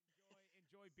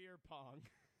beer pong.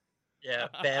 Yeah,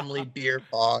 family beer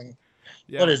pong.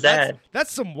 Yeah, what is that?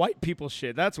 That's some white people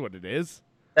shit. That's what it is.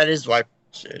 That is white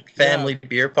shit. Family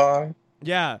beer pong.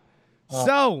 Yeah.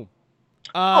 So.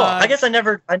 I guess I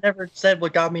never said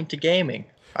what got me into gaming.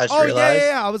 I just realized.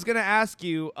 Yeah. I was gonna ask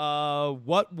you,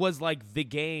 what was like the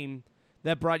game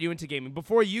that brought you into gaming?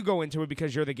 Before you go into it,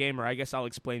 because you're the gamer, I guess I'll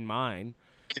explain mine.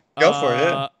 Go for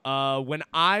it. When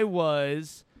I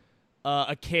was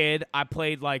a kid, I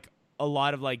played like a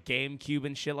lot of like GameCube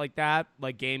and shit like that,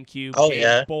 like GameCube,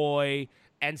 Game Boy,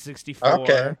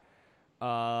 N64.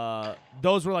 Okay.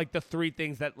 Those were like the three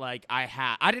things that like I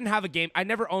had. I didn't have a game. I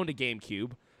never owned a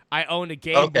GameCube. I owned a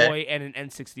Game Boy and an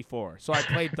N64, so I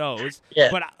played those.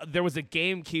 But there was a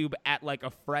GameCube at like a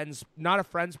friend's, not a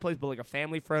friend's place, but like a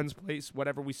family friend's place,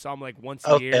 whatever. We saw them like once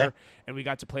a year, and we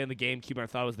got to play on the GameCube, and I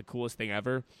thought it was the coolest thing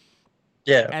ever.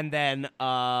 Yeah. And then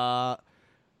I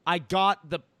got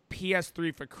the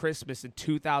PS3 for Christmas in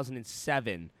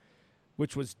 2007,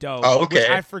 which was dope. Oh, okay. Which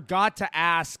I forgot to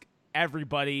ask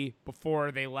everybody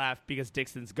before they left because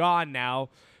Dixon's gone now.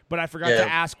 But I forgot to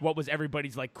ask what was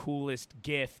everybody's like coolest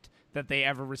gift that they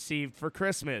ever received for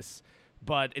Christmas.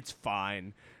 But it's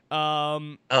fine.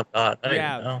 Oh God, I don't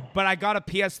even know. But I got a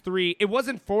PS3. It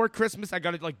wasn't for Christmas. I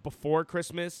got it like before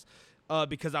Christmas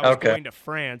because I was going to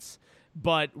France.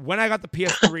 But when I got the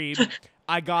PS3,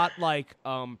 I got like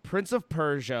Prince of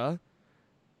Persia,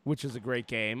 which is a great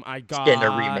game. I got getting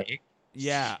a remake.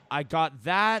 Yeah, I got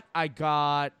that. I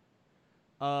got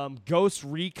Ghost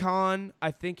Recon,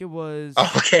 I think it was.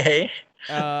 Okay.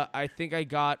 I think I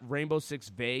got Rainbow Six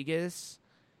Vegas.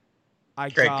 I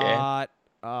got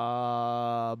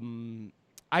a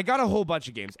whole bunch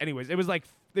of games. Anyways, it was like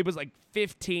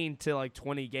 15 to like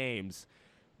 20 games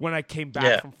when I came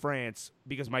back from France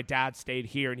because my dad stayed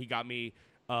here and he got me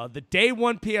the day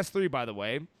one PS3, by the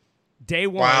way. Day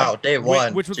one. Wow, day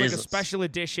one. Which was like a special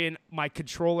edition. My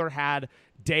controller had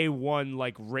day one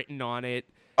like written on it.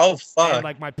 Oh fuck! And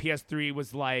like my PS3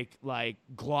 was like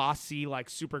glossy, like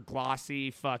super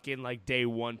glossy, fucking like day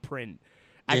one print.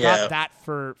 I got that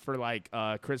for like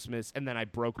Christmas, and then I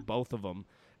broke both of them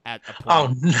at a point.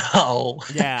 Oh no!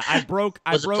 Yeah, I broke.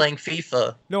 Was it playing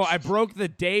FIFA? No, I broke the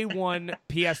day one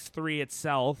PS3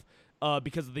 itself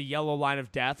because of the yellow line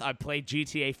of death. I played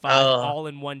GTA 5 all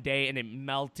in one day, and it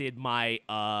melted my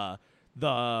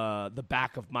the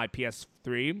back of my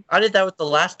PS3. I did that with The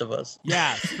Last of Us.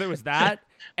 Yeah, so there was that.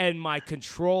 And my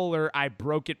controller, I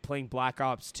broke it playing Black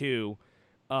Ops 2.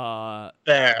 Because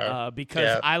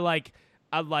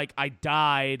I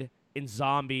died in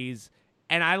zombies,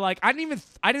 and I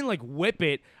didn't whip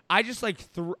it. I just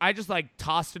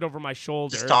tossed it over my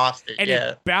shoulder. Just tossed it, and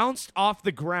it bounced off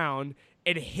the ground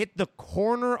and hit the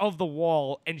corner of the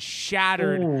wall and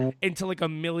shattered into like a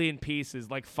million pieces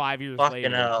like 5 years later.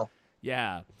 Fucking hell.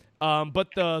 Yeah. But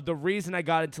the reason I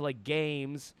got into like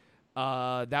games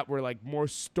that were like more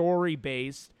story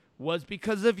based was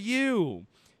because of you.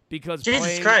 Because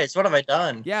Jesus Christ, what have I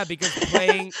done? Yeah, but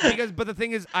the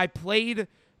thing is, I played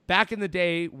back in the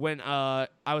day when I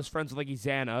was friends with like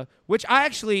Izana, which I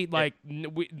actually like.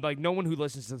 No one who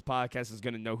listens to this podcast is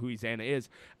gonna know who Izana is.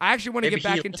 I actually want to get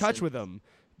back in touch with him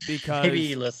because maybe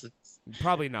he listens.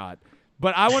 Probably not.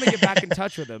 But I want to get back in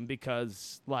touch with him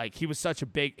because, like,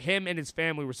 him and his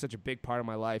family were such a big part of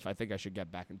my life. I think I should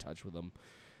get back in touch with him.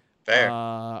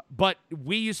 Fair. But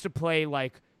we used to play,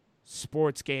 like,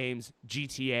 sports games,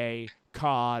 GTA,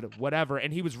 COD, whatever,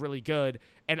 and he was really good,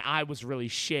 and I was really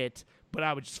shit, but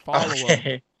I would just follow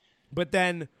him. But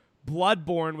then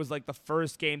Bloodborne was, like, the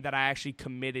first game that I actually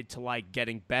committed to, like,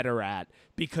 getting better at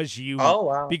because you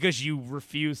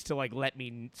refused to, like, let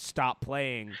me stop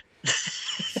playing.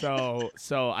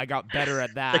 So I got better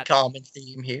at that. The common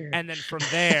theme here. And then from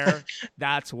there,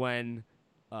 that's when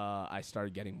I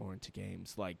started getting more into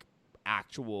games, like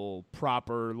actual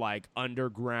proper, like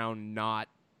underground, not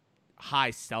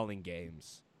high selling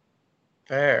games.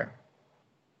 Fair.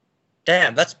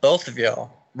 Damn, that's both of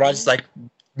y'all. Ron's like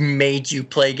made you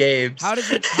play games. How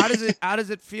does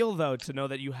it feel though to know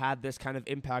that you had this kind of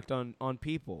impact on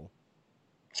people?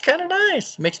 It's kind of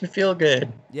nice. Makes me feel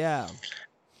good. Yeah.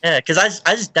 Yeah, because I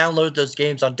just downloaded those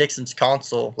games on Dixon's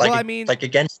console, like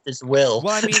against his will.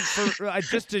 Well, I mean, for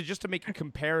just to make a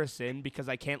comparison, because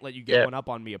I can't let you get one up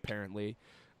on me, apparently.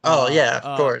 Of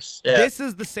course. Yeah. This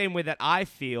is the same way that I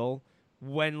feel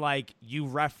when like you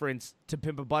reference To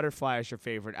Pimp a Butterfly as your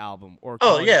favorite album, or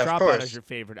Dropout as your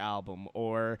favorite album,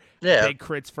 or Big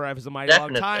Crit's Forever's a Mighty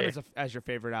Long Time as your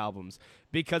favorite albums,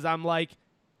 because I'm like,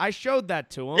 I showed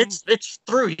that to him. It's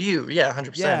through you,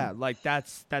 100%. Yeah, like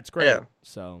that's great. Yeah.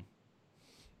 So,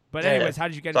 but anyways, how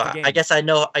did you get into games? I guess I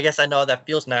know how that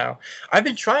feels now. I've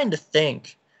been trying to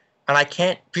think. and I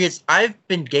can't because I've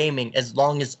been gaming as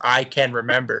long as I can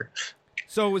remember.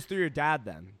 So it was through your dad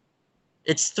then?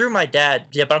 It's through my dad,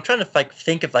 yeah. But I'm trying to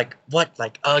think of what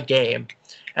a game,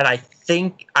 and I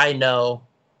think I know.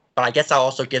 But I guess I'll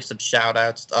also give some shout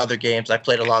outs to other games I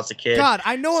played a lot as a kid. God,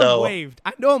 I know I'm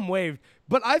waved,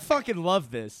 but I fucking love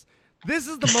this. This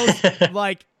is the most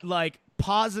like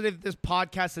positive this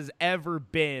podcast has ever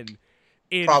been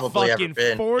in fucking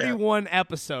 41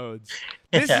 episodes.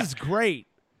 This is great.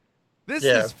 This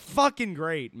is fucking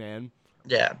great, man.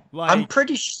 Yeah. I'm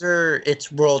pretty sure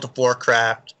it's World of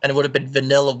Warcraft, and it would have been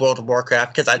vanilla World of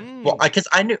Warcraft because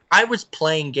I knew I was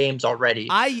playing games already.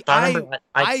 I remember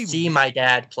I see my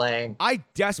dad playing. I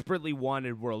desperately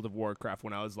wanted World of Warcraft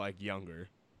when I was like younger.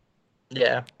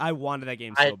 Yeah. I wanted that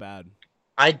game so bad.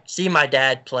 I'd see my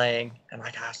dad playing, and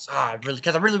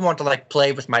because I really want to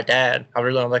play with my dad. I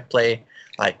really want to play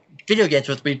video games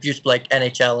with. We used to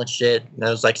NHL and shit. And it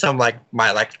was some my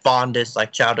fondest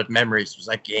childhood memories was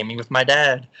gaming with my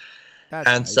dad. That's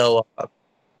and nice. So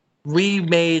we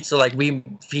made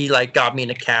he got me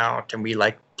an account, and we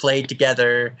played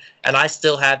together, and I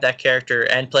still have that character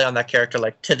and play on that character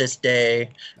to this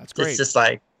day. That's great. It's just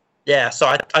so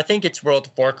I think it's World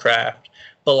of Warcraft,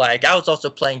 but I was also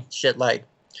playing shit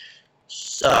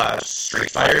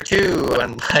Street Fighter 2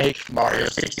 and Mario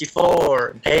 64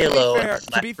 and Halo.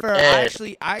 To be fair, I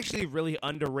actually really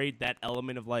underrate that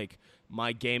element of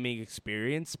my gaming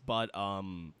experience, but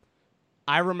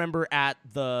I remember at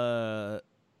the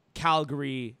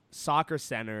Calgary Soccer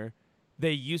Center,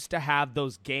 they used to have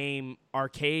those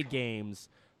arcade games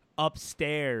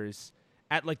upstairs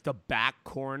at the back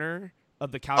corner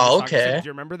of the Calgary Soccer Center. Do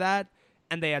you remember that?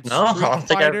 And they had I don't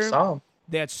think I ever saw them.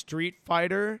 They had Street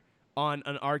Fighter on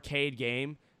an arcade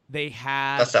game. They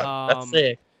had that's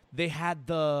sick. They had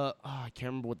the I can't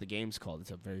remember what the game's called.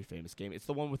 It's a very famous game. It's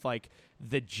the one with the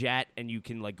jet, and you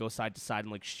can go side to side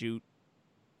and shoot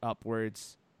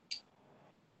upwards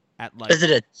at Is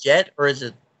it a jet or is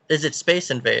it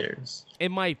Space Invaders? It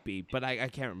might be, but I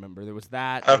can't remember. There was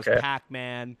that. Okay. There was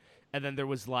Pac-Man, and then there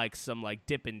was some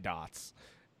Dippin' Dots.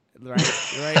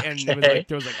 Right, and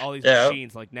there was all these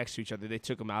machines next to each other. They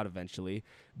took them out eventually,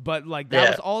 but that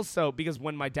was also because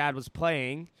when my dad was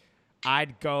playing,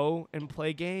 I'd go and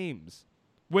play games,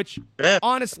 which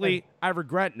honestly I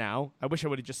regret now. I wish I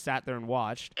would have just sat there and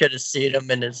watched. Could have seen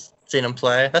him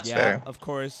play. That's fair. Of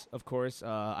course.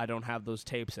 I don't have those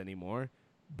tapes anymore,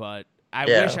 but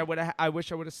I wish I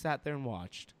would have sat there and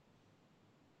watched.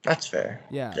 That's fair.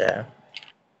 Yeah.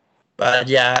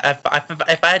 But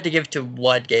if I had to give it to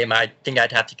one game, I think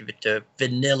I'd have to give it to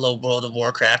vanilla World of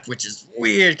Warcraft, which is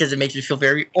weird because it makes me feel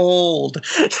very old.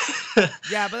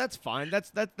 Yeah, but that's fine.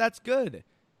 That's good.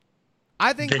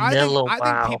 I think vanilla, I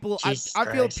think people I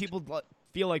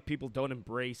feel like people don't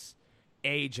embrace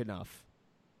age enough.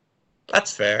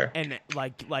 That's fair. And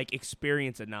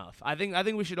experience enough. I think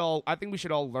we should all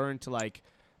learn to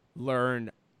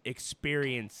learn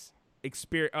experience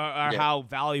how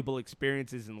valuable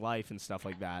experiences in life and stuff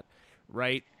like that,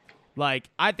 right? I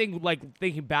think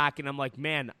thinking back, and I'm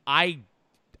man, I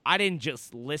didn't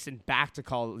just listen back to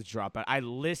College Dropout. I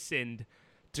listened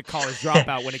to College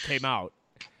Dropout when it came out.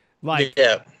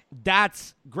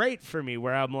 That's great for me.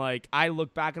 Where I'm I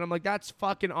look back and I'm that's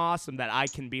fucking awesome that I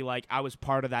can be I was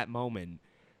part of that moment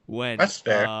when That's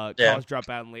fair. College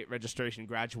Dropout and Late Registration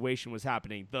Graduation was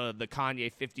happening. The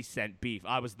Kanye 50 Cent beef.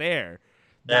 I was there.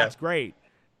 That's great.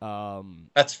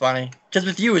 That's funny. Because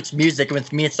with you, it's music. And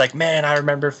with me, it's man, I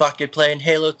remember fucking playing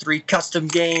Halo 3 custom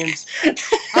games.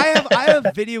 I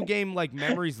have video game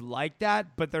memories like that,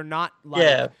 but they're not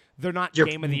they're not your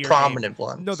game of the year prominent games.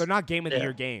 ones. No, they're not game of the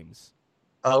year games.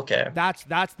 Okay.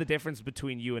 That's the difference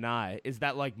between you and I, is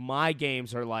that my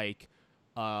games are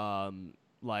SmackDown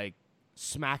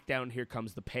Here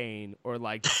Comes the Pain, or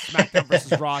SmackDown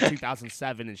versus Raw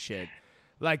 2007 and shit.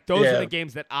 Those are the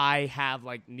games that I have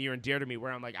near and dear to me,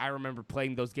 where I'm I remember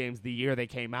playing those games the year they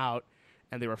came out,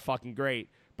 and they were fucking great.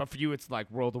 But for you, it's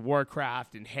World of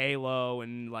Warcraft and Halo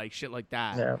and shit like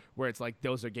that, where it's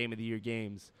those are game of the year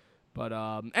games. But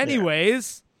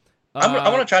anyways, I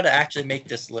want to try to actually make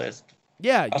this list.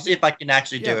 Yeah, I'll see if I can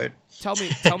actually do it. Tell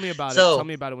me about it. Tell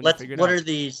me about it when you figure it out. What are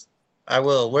these? I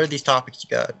will. What are these topics you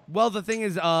got? Well, the thing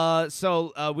is,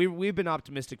 we've been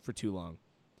optimistic for too long.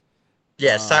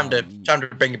 Yeah, it's time to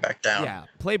bring it back down. Yeah,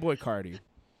 Playboy Carti.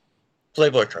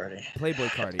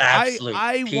 Absolute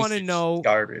I want to know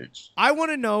garbage. I want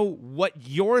to know what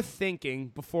you're thinking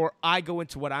before I go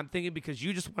into what I'm thinking, because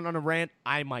you just went on a rant.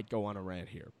 I might go on a rant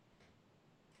here.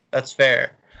 That's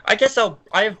fair. I guess I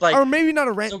have or maybe not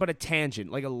a rant, but a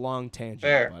tangent, a long tangent.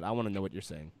 Fair. But I want to know what you're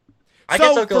saying. I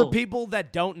guess I'll for people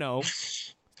that don't know,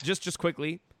 just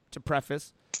quickly, to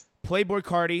preface, Playboy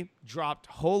Carti dropped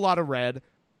Whole Lotta Red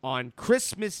on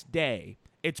Christmas Day.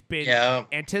 It's been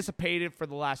anticipated for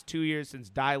the last 2 years since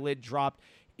Dial-It dropped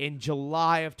in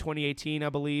July of 2018, I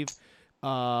believe.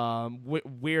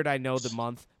 Weird, I know the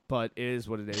month, but it is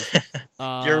what it is.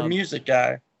 You're a music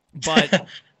guy. But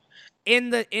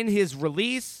in his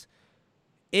release,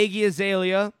 Iggy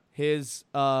Azalea, his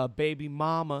baby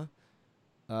mama,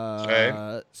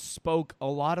 spoke a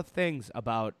lot of things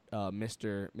about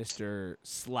Mr.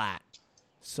 Slat.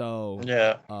 So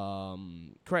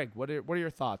Craig, what are your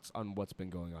thoughts on what's been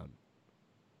going on?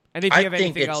 And if you have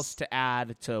anything else to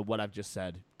add to what I've just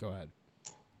said, go ahead.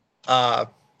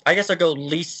 I guess I'll go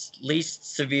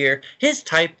least severe. His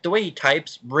type, the way he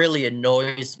types, really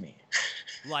annoys me.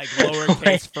 Like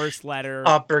lowercase first letter,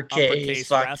 uppercase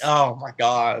fuck, oh my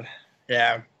god,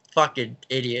 yeah, fucking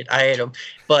idiot. I hate him.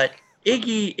 But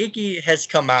Iggy has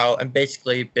come out and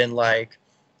basically been like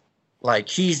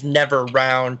he's never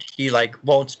around. He like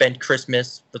won't spend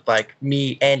Christmas with like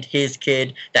me and his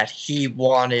kid that he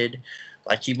wanted.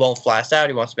 Like he won't fly us out.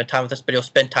 He won't spend time with us, but he'll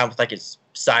spend time with like his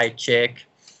side chick,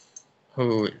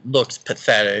 who looks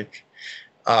pathetic.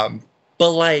 But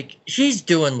like he's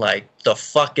doing like the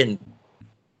fucking.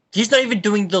 He's not even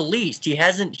doing the least. He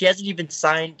hasn't even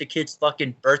signed the kid's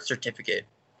fucking birth certificate.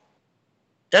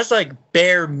 That's like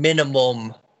bare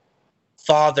minimum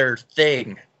father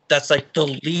thing. That's like the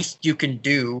least you can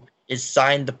do is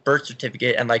sign the birth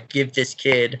certificate and like give this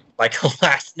kid like a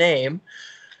last name.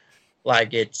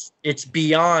 Like it's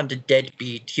beyond a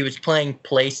deadbeat. He was playing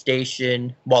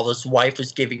PlayStation while his wife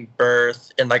was giving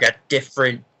birth in like a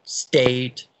different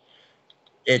state.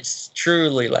 It's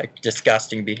truly like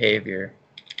disgusting behavior.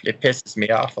 It pisses me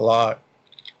off a lot.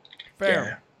 Fair.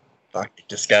 Yeah. Fucking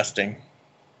disgusting.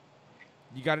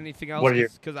 You got anything else?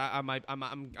 Because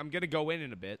I'm gonna go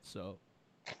in a bit. So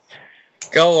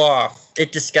go off.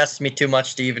 It disgusts me too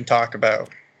much to even talk about.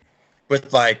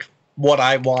 With like what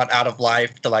I want out of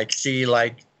life to like see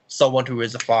like someone who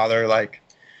is a father like,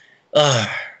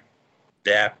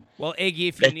 yeah. Well, Iggy,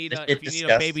 if you need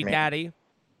a baby daddy,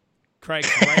 Craig's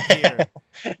right here.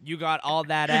 You got all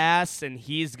that ass, and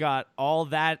he's got all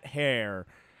that hair.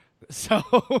 So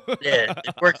yeah,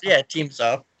 it works. Yeah, teams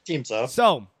up.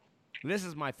 So, this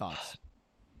is my thoughts.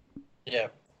 Yeah,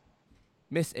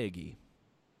 Miss Iggy,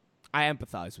 I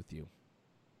empathize with you.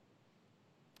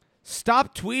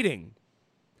 Stop tweeting.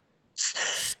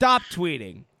 Stop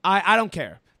tweeting. I don't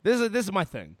care. This is my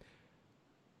thing.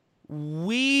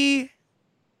 We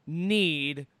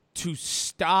need to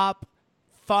stop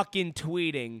fucking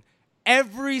tweeting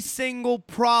every single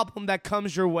problem that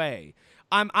comes your way.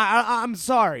 I'm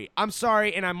sorry,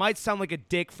 and I might sound like a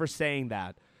dick for saying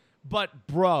that, but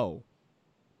bro,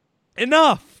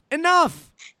 enough.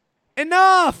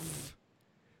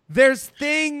 There's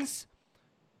things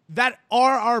that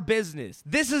are our business.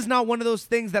 This is not one of those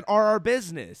things that are our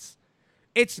business.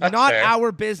 It's That's not fair.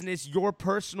 Our business, your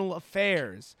personal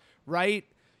affairs, right?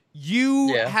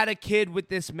 You had a kid with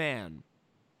this man.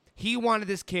 He wanted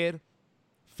this kid.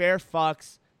 Fair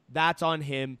fucks. That's on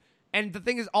him. And the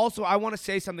thing is also, I want to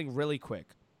say something really quick.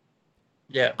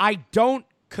 Yeah. I don't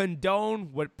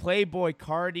condone what Playboy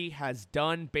Carti has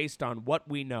done based on what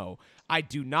we know. I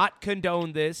do not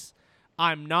condone this.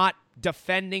 I'm not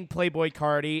defending Playboy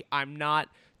Carti. I'm not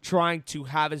trying to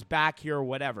have his back here or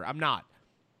whatever. I'm not.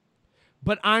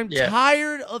 But I'm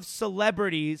tired of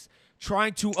celebrities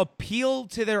trying to appeal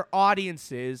to their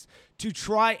audiences to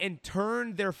try and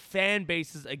turn their fan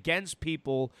bases against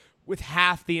people with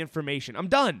half the information. I'm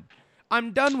done.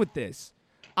 I'm done with this.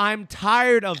 I'm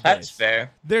tired of this. That's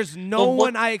fair. There's no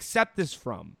one I accept this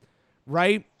from,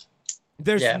 right?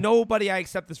 There's nobody I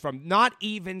accept this from. Not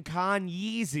even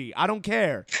Kanye. I don't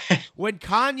care. When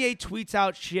Kanye tweets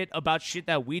out shit about shit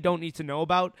that we don't need to know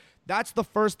about, that's the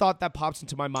first thought that pops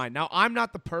into my mind. Now, I'm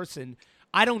not the person.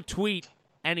 I don't tweet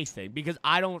anything because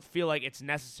I don't feel like it's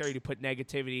necessary to put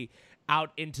negativity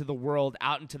out into the world,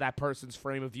 out into that person's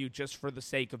frame of view just for the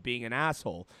sake of being an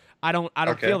asshole. I don't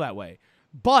feel that way.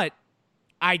 But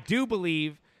I do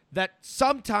believe that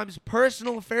sometimes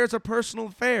personal affairs are personal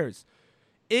affairs.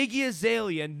 Iggy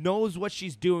Azalea knows what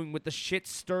she's doing with the shit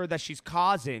stir that she's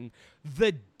causing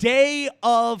the day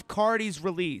of Carti's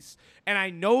release. And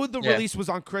I know the release was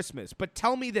on Christmas, but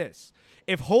tell me this.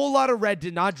 If Whole Lotta Red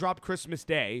did not drop Christmas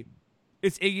Day,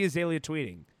 it's Iggy Azalea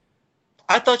tweeting.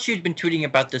 I thought she'd been tweeting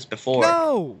about this before.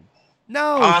 No,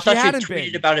 I thought she hadn't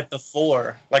tweeted been. about it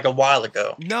before, like a while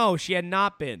ago. No, she had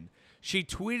not been. She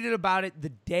tweeted about it the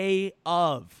day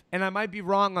of. And I might be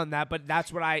wrong on that, but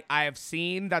that's what I have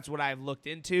seen. That's what I've looked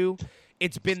into.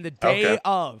 It's been the day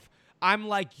of. I'm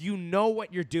like, you know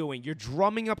what you're doing. You're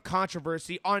drumming up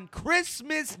controversy on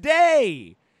Christmas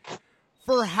Day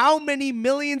for how many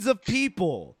millions of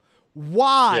people?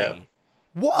 Why? Yeah.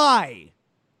 Why?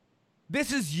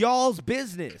 This is y'all's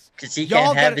business. Because he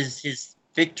Y'all can't have gotta- his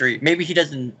victory. Maybe he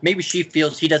doesn't. Maybe she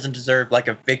feels he doesn't deserve like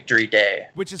a victory day.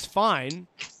 Which is fine.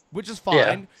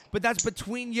 Yeah. But that's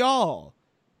between y'all.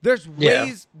 There's Yeah.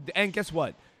 ways, and guess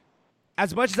what?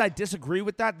 As much as I disagree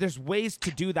with that, there's ways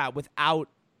to do that without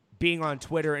being on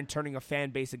Twitter and turning a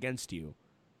fan base against you.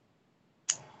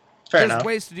 Fair There's enough.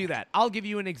 ways to do that. I'll give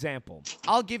you an example.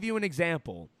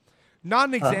 Not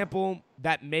an example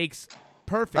that makes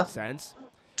perfect sense,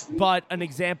 but an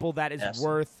example that is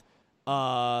worth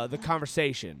the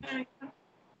conversation.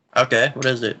 Okay, what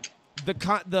is it?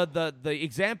 The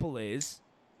example is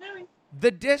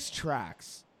the diss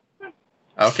tracks.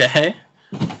 Okay.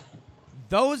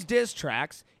 Those diss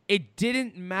tracks, it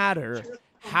didn't matter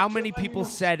how many people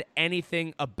said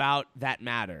anything about that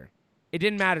matter. It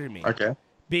didn't matter to me. Okay.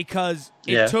 Because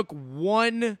it took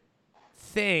one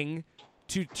thing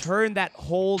to turn that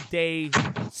whole day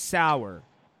sour.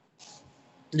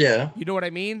 Yeah. You know what I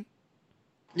mean?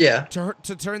 Yeah.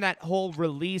 To turn that whole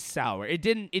release sour. It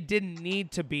didn't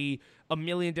need to be a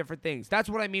million different things. That's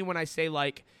what I mean when I say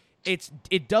like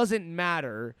it doesn't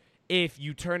matter if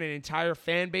you turn an entire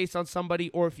fan base on somebody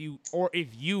or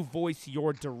if you voice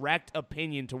your direct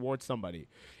opinion towards somebody.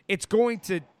 It's going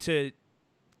to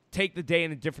take the day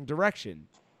in a different direction.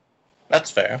 That's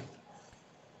fair.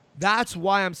 That's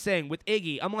why I'm saying with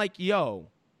Iggy, I'm like, yo,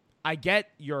 I get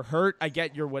you're hurt, I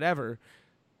get you're whatever.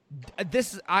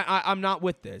 I'm not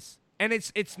with this. And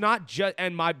it's not just,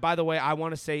 and by the way, I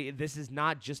want to say this is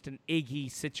not just an Iggy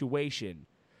situation.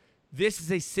 This is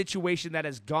a situation that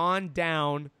has gone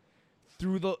down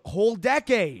through the whole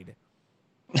decade.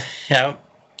 Yeah.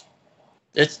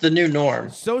 It's the new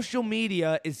norm. Social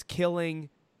media is killing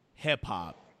hip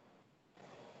hop.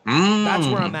 That's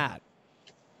where I'm at.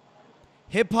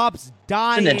 Hip hop's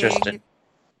dying. It's interesting.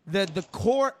 The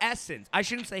core essence. I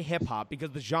shouldn't say hip hop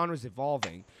because the genre's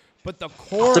evolving, but the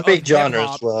core It's a big of genre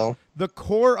hip-hop, as well. The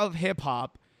core of hip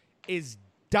hop is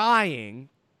dying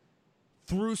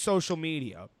through social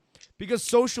media because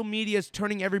social media is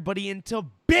turning everybody into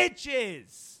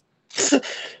bitches.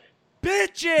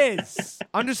 Bitches.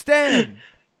 Understand?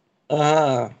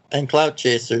 And clout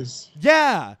chasers.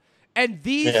 Yeah. And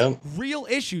these real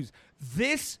issues,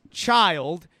 this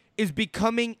child is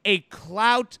becoming a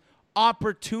clout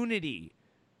opportunity.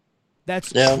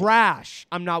 That's trash.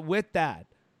 I'm not with that.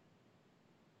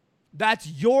 That's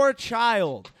your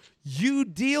child. You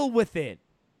deal with it.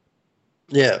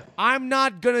 Yeah. I'm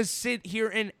not going to sit here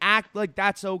and act like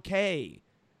that's okay.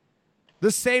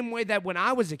 The same way that when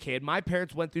I was a kid, my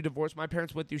parents went through divorce, my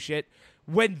parents went through shit.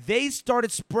 When they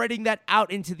started spreading that out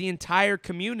into the entire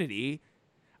community,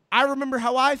 I remember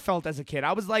how I felt as a kid.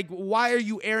 I was like, why are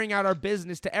you airing out our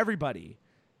business to everybody?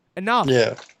 Enough.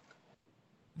 Yeah.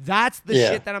 That's the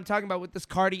shit that I'm talking about with this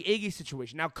Carti Iggy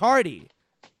situation. Now, Carti,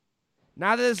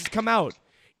 now that this has come out,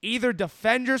 either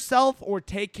defend yourself or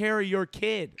take care of your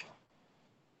kid.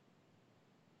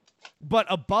 But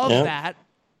above that,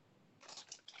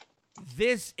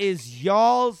 this is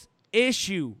y'all's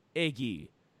issue, Iggy.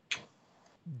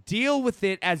 Deal with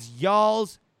it as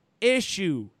y'all's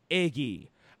issue, Iggy.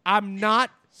 I'm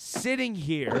not sitting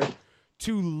here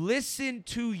to listen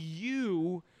to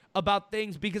you about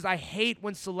things because I hate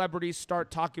when celebrities start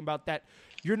talking about that.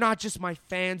 You're not just my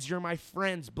fans, you're my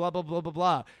friends, blah, blah, blah, blah,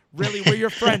 blah. Really, we're your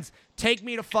friends. Take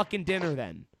me to fucking dinner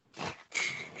then.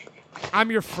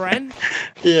 I'm your friend?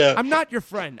 Yeah. I'm not your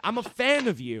friend. I'm a fan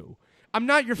of you. I'm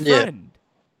not your friend.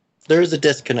 There is a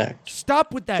disconnect.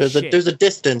 Stop with that shit. There's a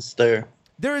distance there.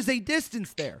 There is a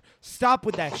distance there. Stop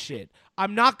with that shit.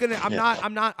 I'm not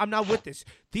with this.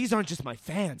 These aren't just my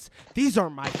fans. These are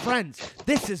my friends.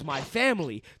 This is my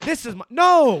family.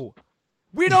 No!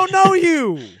 We don't know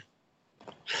you!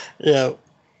 Yeah.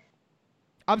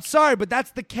 I'm sorry, but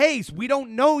that's the case. We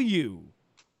don't know you.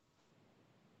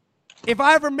 If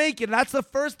I ever make it, that's the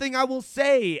first thing I will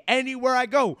say anywhere I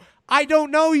go. I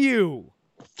don't know you.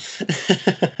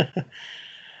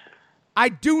 I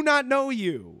do not know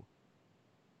you.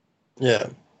 Yeah.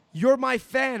 You're my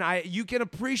fan. You can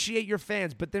appreciate your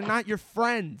fans, but they're not your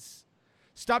friends.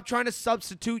 Stop trying to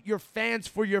substitute your fans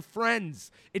for your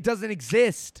friends. It doesn't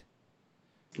exist.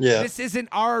 Yeah. This isn't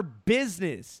our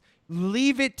business.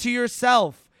 Leave it to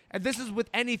yourself. And this is with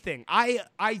anything.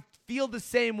 I feel the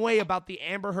same way about the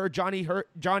Amber Heard, Johnny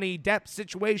Depp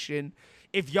situation.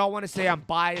 If y'all want to say I'm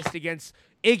biased against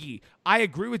Iggy, I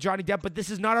agree with Johnny Depp, but this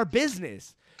is not our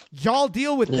business. Y'all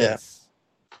deal with this.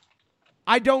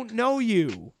 I don't know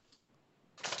you.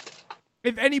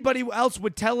 If anybody else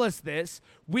would tell us this,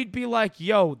 we'd be like,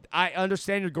 yo, I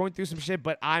understand you're going through some shit,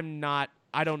 but I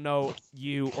don't know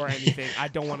you or anything. I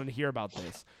don't want to hear about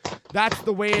this. That's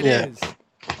the way it is.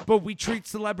 But we treat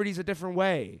celebrities a different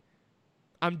way.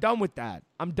 I'm done with that.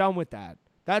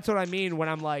 That's what I mean when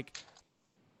I'm like,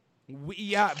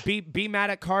 be mad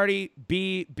at Carti,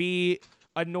 be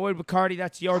annoyed with Carti.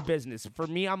 That's your business. For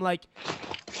me, I'm like,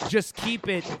 just keep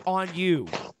it on you.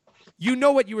 You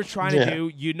know what you were trying to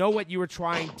do. You know what you were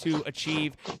trying to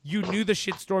achieve. You knew the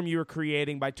shitstorm you were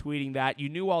creating by tweeting that. You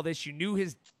knew all this. You knew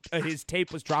his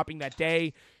tape was dropping that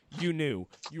day. You knew.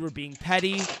 You were being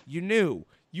petty. You knew.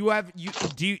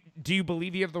 Do you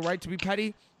believe you have the right to be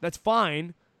petty? That's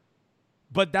fine.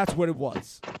 But that's what it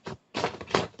was.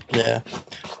 Yeah.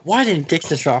 Why didn't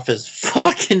Dixon turn off his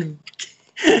fucking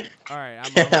all right,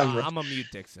 I'm gonna mute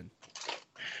Dixon.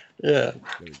 Yeah.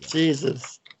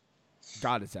 Jesus.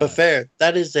 God is but fair.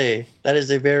 That is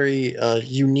a very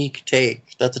unique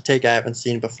take. That's a take I haven't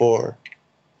seen before,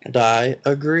 and I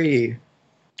agree.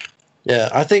 Yeah,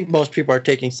 I think most people are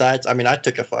taking sides. I mean, I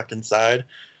took a fucking side.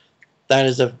 That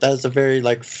is a very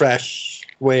like fresh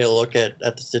way to look at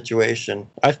the situation.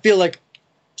 I feel like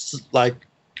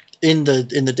in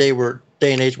the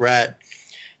day and age we're at,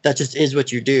 that just is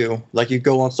what you do. Like you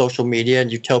go on social media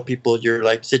and you tell people your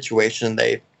like situation, and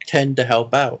they tend to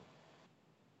help out.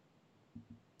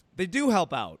 They do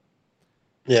help out.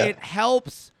 Yeah. It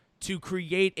helps to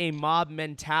create a mob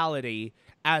mentality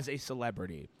as a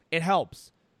celebrity. It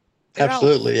helps.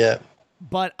 Absolutely, yeah.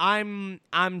 But I'm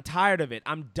tired of it.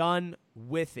 I'm done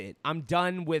with it. I'm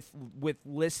done with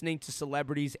listening to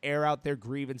celebrities air out their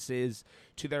grievances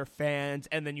to their fans,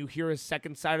 and then you hear a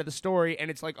second side of the story, and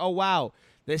it's like, oh wow,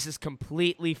 this is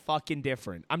completely fucking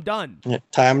different. I'm done. Yeah,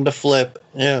 time to flip.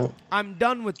 Yeah. I'm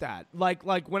done with that. Like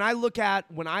when I look at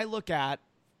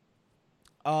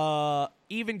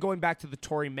even going back to the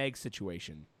Tory Meg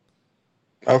situation.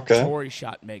 Okay. Tory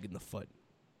shot Meg in the foot.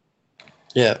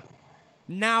 Yeah.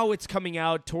 Now it's coming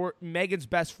out. Megan's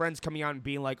best friend's coming out and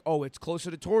being like, "Oh, it's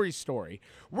closer to Tory's story."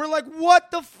 We're like,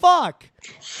 "What the fuck?"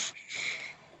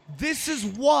 This is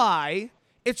why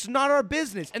it's not our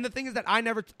business. And the thing is that I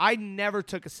never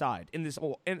took a side in this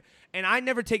whole and I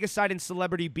never take a side in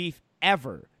celebrity beef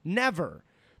ever, never,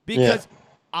 because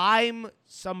I'm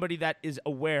somebody that is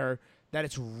aware that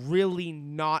it's really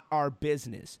not our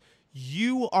business.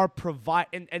 You are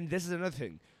and this is another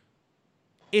thing.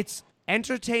 It's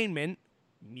entertainment.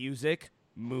 Music,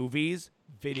 movies,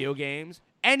 video games,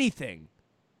 anything.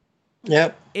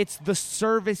 Yep. It's the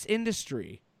service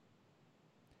industry.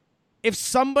 If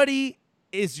somebody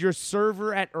is your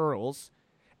server at Earl's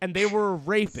and they were a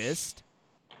rapist,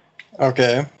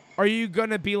 okay, are you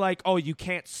going to be like, "Oh, you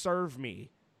can't serve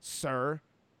me, sir.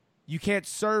 You can't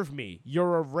serve me.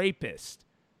 You're a rapist."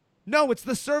 No, it's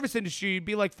the service industry. You'd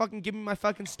be like, "Fucking give me my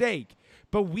fucking steak."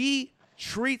 But we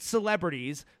treat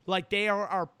celebrities like they are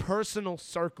our personal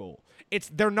circle.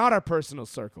 They're not our personal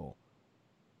circle.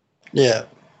 Yeah.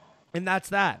 And that's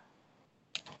that.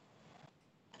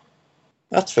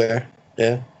 That's fair.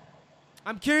 Yeah.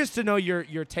 I'm curious to know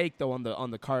your take though on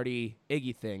the Carti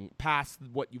Iggy thing, past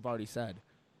what you've already said.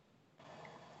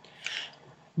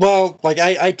 Well, like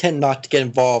I tend not to get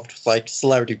involved with like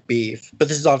celebrity beef, but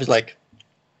this is obviously like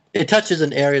it touches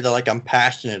an area that like I'm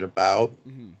passionate about.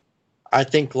 Mm-hmm. I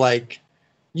think like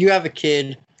you have a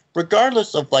kid,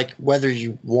 regardless of like whether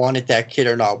you wanted that kid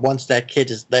or not, once that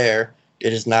kid is there,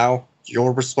 it is now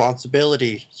your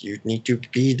responsibility. You need to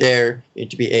be there. You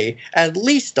need to be at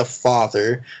least a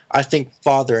father. I think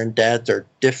father and dads are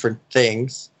different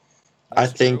things. I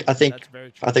think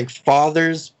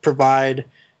fathers provide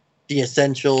the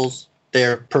essentials.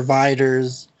 They're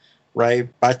providers, right?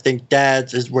 I think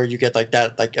dads is where you get like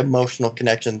that like emotional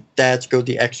connection. Dads go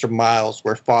the extra miles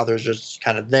where fathers are just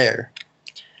kind of there.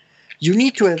 You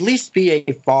need to at least be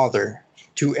a father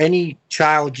to any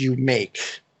child you make.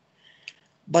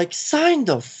 Like, sign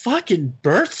the fucking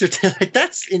birth certificate.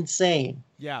 That's insane.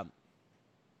 Yeah.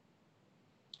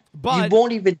 But you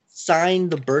won't even sign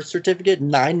the birth certificate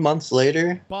 9 months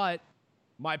later? But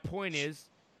my point is,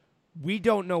 we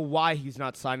don't know why he's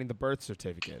not signing the birth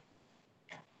certificate.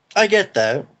 I get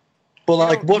that. But,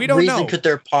 like, what reason could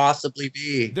there possibly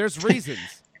be? There's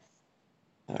reasons.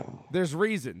 There's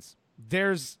reasons.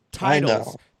 There's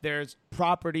titles. There's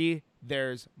property.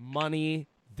 There's money.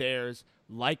 There's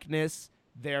likeness.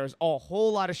 There's a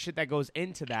whole lot of shit that goes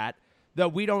into that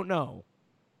we don't know.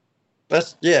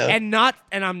 And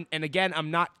I'm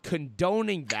not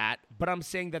condoning that, but I'm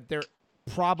saying that there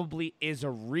probably is a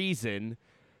reason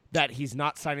that he's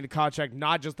not signing the contract,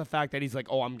 not just the fact that he's like,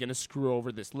 "Oh, I'm going to screw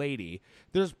over this lady."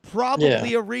 There's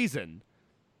probably a reason.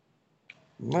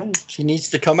 Well, he needs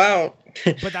to come out.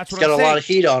 But that's He's what got I'm a saying. lot of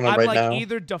heat on him I'm right like, now.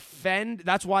 either defend.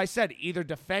 That's why I said either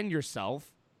defend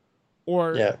yourself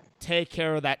or take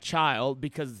care of that child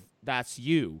because that's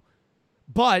you.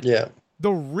 But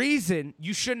the reason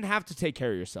you shouldn't have to take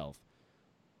care of yourself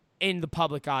in the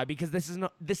public eye because this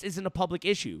isn't a public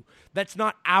issue. That's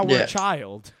not our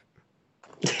child.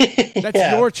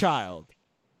 That's your child.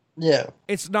 Yeah.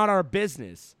 It's not our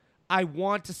business. I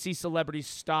want to see celebrities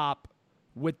stop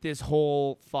with this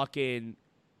whole fucking,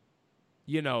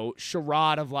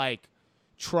 charade of like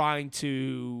trying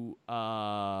to,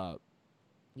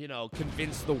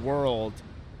 convince the world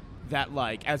that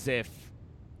like as if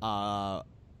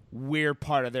we're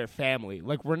part of their family.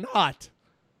 Like we're not.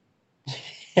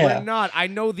 Yeah. We're not. I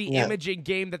know the imaging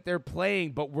game that they're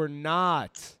playing, but we're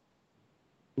not.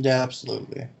 Yeah,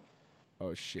 absolutely.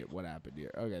 Oh shit! What happened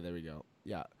here? Okay, there we go.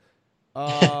 Yeah.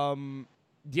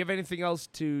 Do you have anything else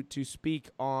to speak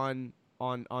on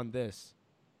this?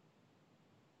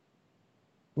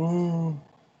 I'm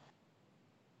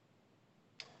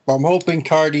hoping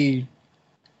Carti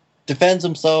defends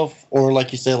himself, or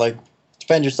like you say, like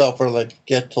defend yourself, or like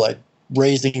get to like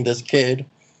raising this kid.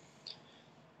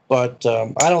 But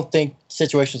I don't think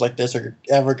situations like this are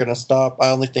ever gonna stop. I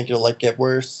only think it'll like get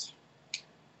worse.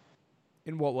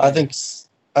 In what way? I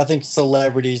think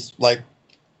celebrities like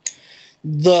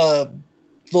the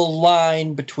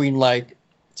line between like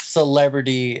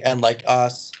celebrity and like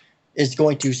us is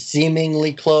going to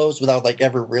seemingly close without like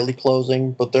ever really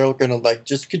closing, but they're gonna like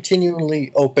just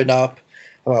continually open up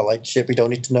about like shit we don't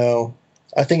need to know.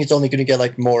 I think it's only gonna get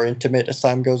like more intimate as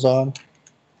time goes on.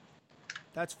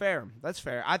 That's fair.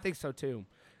 I think so too.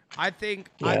 I think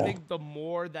the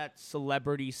more that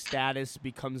celebrity status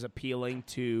becomes appealing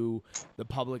to the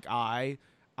public eye,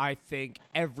 I think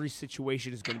every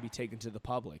situation is going to be taken to the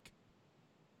public.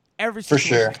 Every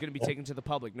situation is going to be taken to the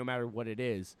public, no matter what it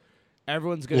is.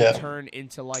 Everyone's going to turn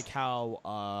into like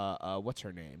how what's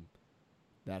her name?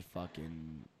 That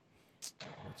fucking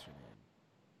what's her name?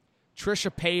 Trisha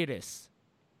Paytas.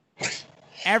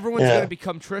 Everyone's going to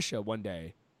become Trisha one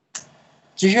day.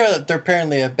 Did you hear that they're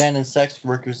apparently abandoning sex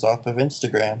workers off of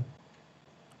Instagram?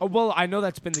 Oh, well, I know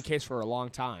that's been the case for a long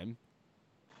time.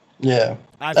 Yeah.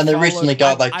 And they recently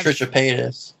got Trisha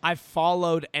Paytas. I've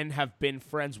followed and have been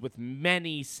friends with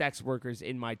many sex workers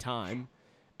in my time,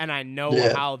 and I know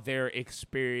how their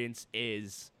experience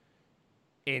is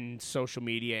in social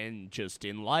media and just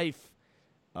in life.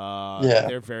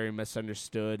 They're very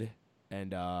misunderstood,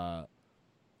 and you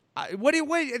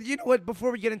know what?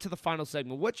 Before we get into the final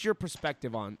segment, what's your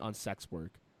perspective on sex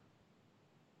work?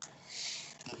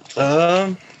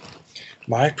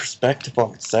 My perspective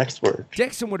on sex work.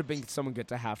 Dixon would have been someone good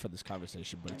to have for this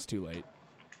conversation, but it's too late.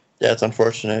 Yeah, it's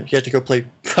unfortunate. He had to go play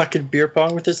fucking beer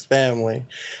pong with his family.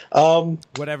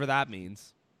 Whatever that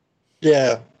means.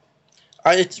 Yeah.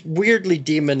 It's weirdly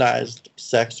demonized,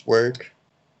 sex work.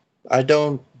 I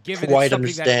don't quite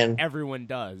understand. That everyone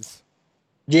does.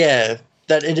 Yeah,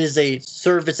 that it is a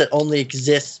service that only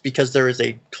exists because there is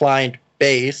a client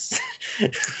base.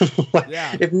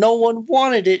 If no one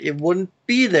wanted it, it wouldn't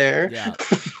be there. Yeah.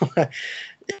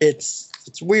 It's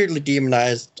weirdly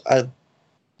demonized.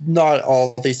 Not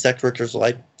all these sex workers are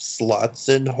like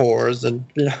sluts and whores, and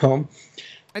and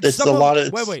it's a lot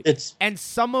of and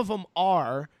some of them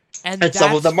are, and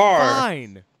some of them are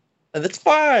fine. And that's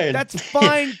fine. That's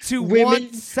fine to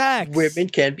want sex. Women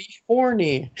can be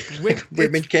horny.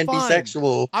 Women can be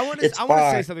sexual. I want to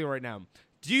say something right now.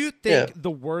 Do you think the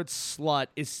word slut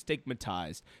is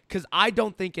stigmatized? Because I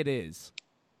don't think it is.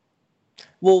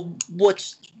 Well,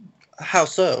 how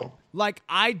so? Like,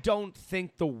 I don't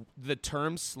think the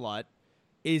term slut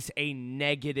is a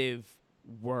negative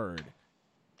word.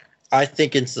 I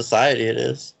think in society it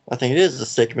is. I think it is a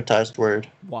stigmatized word.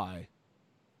 Why?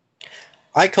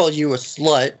 I call you a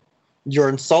slut, you're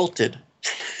insulted.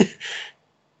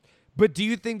 But do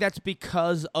you think that's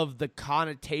because of the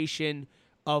connotation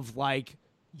of, like,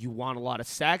 you want a lot of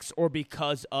sex, or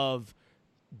because of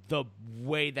the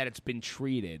way that it's been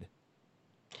treated?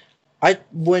 I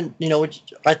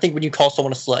think when you call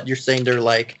someone a slut, you're saying they're,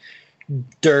 like,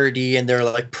 dirty and they're,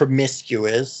 like,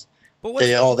 promiscuous. But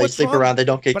they sleep around, they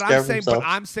don't take care of themselves. But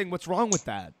I'm saying, what's wrong with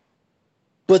that?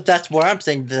 But that's what I'm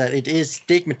saying, that it is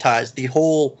stigmatized, the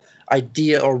whole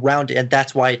idea around it, and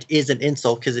that's why it is an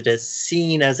insult, because it is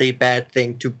seen as a bad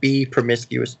thing to be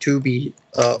promiscuous, to be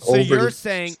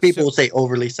people will say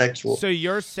overly sexual. So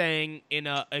you're saying in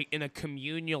a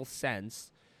communal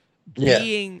sense,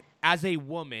 being as a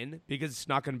woman, because it's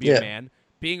not going to be a man,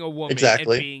 being a woman and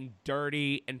being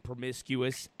dirty and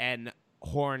promiscuous and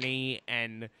horny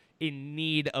and in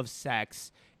need of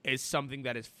sex is something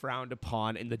that is frowned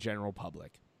upon in the general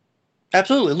public.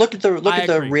 Absolutely. Look at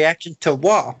the reaction to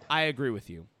WAP. I agree with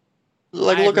you.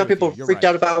 Look how people freaked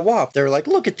out about WAP. They're like,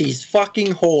 look at these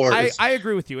fucking whores. I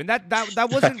agree with you, and that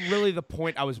wasn't really the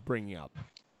point I was bringing up.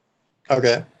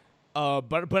 Okay.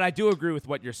 But I do agree with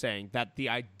what you're saying, that the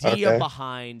idea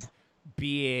behind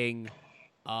being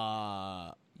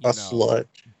a slut,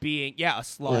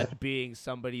 being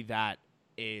somebody that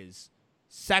is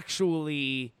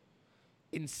sexually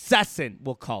incessant,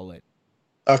 we'll call it,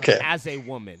 as a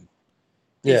woman,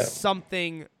 is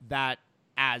something that,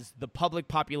 as the public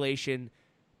population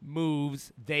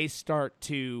moves, they start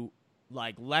to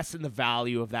like lessen the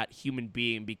value of that human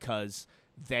being because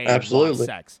they want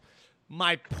sex.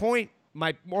 My point,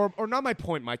 my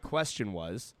question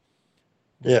was,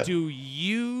 do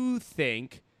you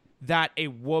think that a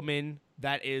woman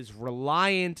that is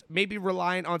maybe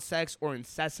reliant on sex or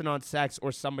incessant on sex,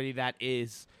 or somebody that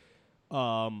is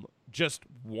just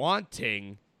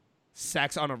wanting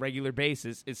sex on a regular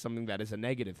basis is something that is a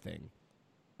negative thing?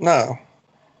 No.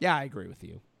 Yeah, I agree with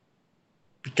you.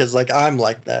 Because I'm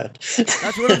like that.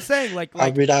 That's what I'm saying. I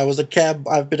mean, I was a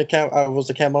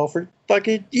camo for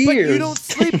fucking years. But you don't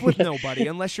sleep with nobody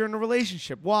unless you're in a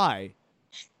relationship. Why?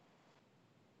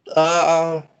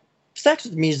 Sex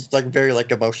with me is very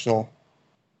emotional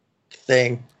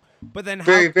thing. But then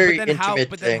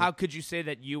how could you say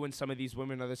that you and some of these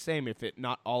women are the same if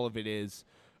not all of it is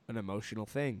an emotional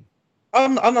thing?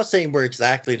 I'm not saying we're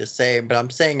exactly the same, but I'm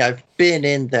saying I've been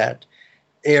in that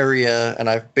area, and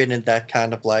I've been in that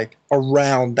kind of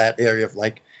around that area of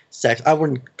sex. I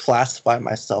wouldn't classify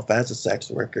myself as a sex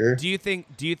worker. Do you think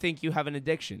you have an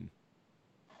addiction?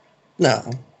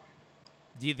 No.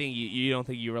 Do you think you don't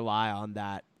think you rely on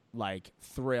that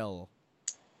thrill?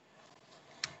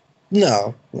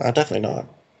 No, definitely not.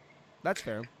 That's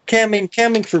fair.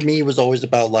 Camming for me was always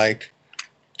about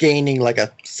gaining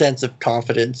a sense of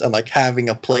confidence and having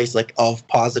a place of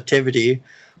positivity,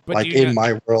 but in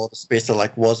my world, a space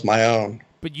that was my own.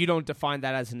 But you don't define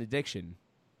that as an addiction.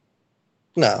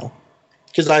 No,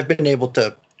 because I've been able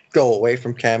to go away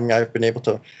from camming. I've been able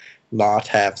to not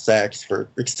have sex for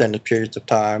extended periods of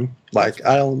time. I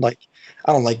don't like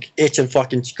itch and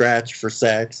fucking scratch for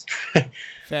sex.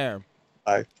 Fair.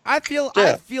 I feel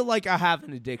like I have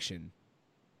an addiction.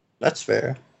 That's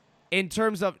fair. In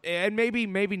terms of, and maybe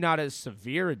not as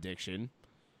severe addiction.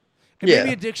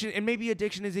 And maybe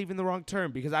addiction is even the wrong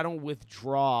term, because I don't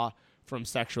withdraw from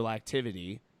sexual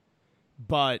activity.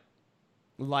 But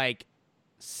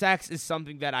sex is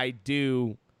something that I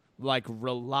do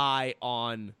rely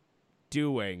on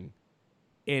doing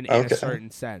in a certain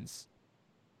sense.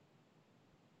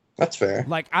 That's fair.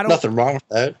 I don't, nothing wrong with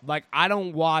that. I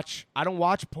don't watch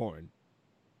porn.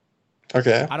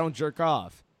 Okay. I don't jerk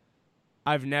off.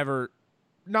 I've never,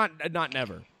 not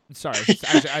never. Sorry,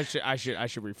 I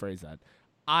should rephrase that.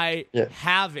 I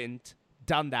haven't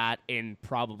done that in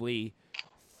probably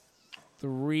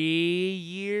 3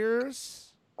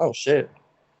 years. Oh shit.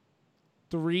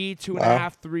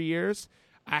 2.5, 3 years.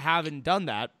 I haven't done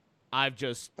that. I've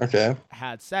just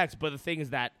had sex. But the thing is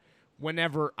that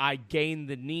whenever I gain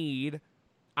the need,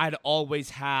 I'd always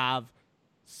have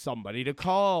somebody to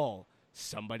call,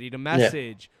 somebody to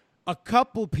message, a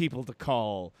couple people to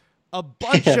call, a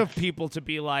bunch of people to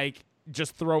be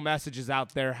just throw messages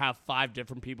out there, have 5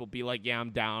 different people be yeah,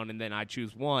 I'm down, and then I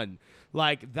choose one.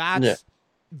 That's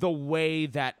the way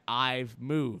that I've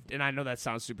moved. And I know that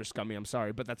sounds super scummy, I'm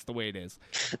sorry, but that's the way it is.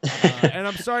 And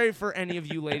I'm sorry for any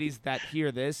of you ladies that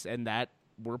hear this and that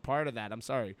were part of that. I'm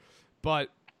sorry. But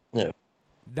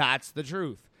that's the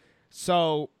truth.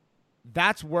 So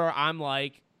that's where I'm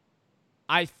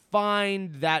I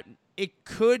find that it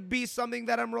could be something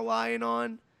that I'm relying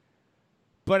on,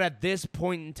 but at this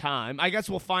point in time, I guess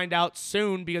we'll find out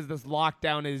soon, because this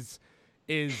lockdown is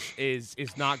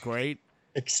not great.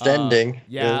 Extending.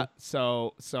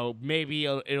 So maybe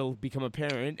it'll become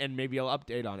apparent, and maybe I'll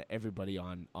update on everybody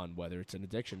on whether it's an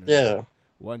addiction or not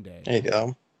one day. There you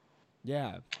go.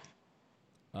 Yeah.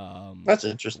 That's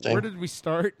interesting. Where did we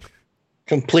start?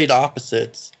 Complete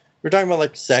opposites. We're talking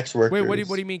about sex workers. Wait, what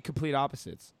do you mean complete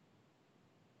opposites?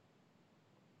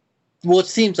 Well, it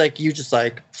seems like you just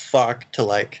fuck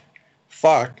to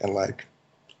fuck, and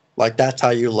that's how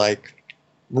you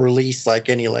release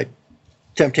any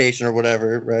temptation or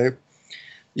whatever, right?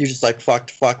 You just fuck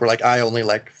to fuck. Where I only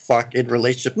fuck in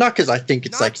relationship, not because I think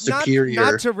it's superior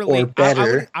not to or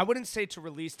better. I wouldn't say to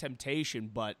release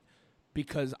temptation, but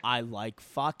because I like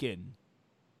fucking.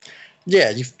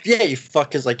 Yeah, you fuck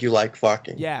because you like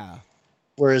fucking. Yeah.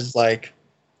 Whereas I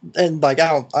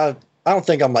I don't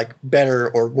think I'm like better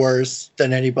or worse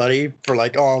than anybody for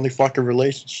like, oh, only fucking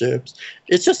relationships.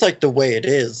 It's just like the way it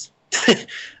is.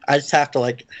 I just have to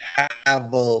like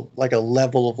have a like a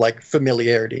level of like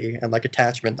familiarity and like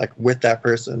attachment like with that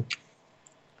person.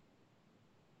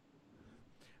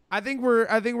 I think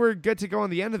we're good to go on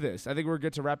the end of this. I think we're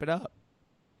good to wrap it up.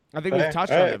 I think we've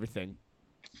touched on everything.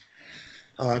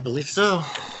 Oh, I believe so.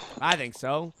 I think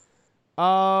so.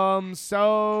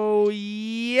 So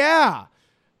yeah.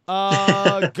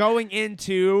 Going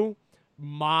into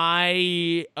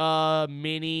my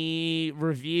mini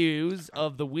reviews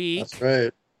of the week. That's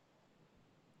right.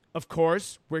 Of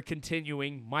course, we're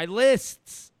continuing my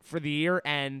lists for the year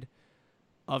end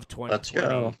of 2020. Let's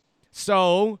go.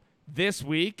 So this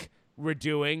week we're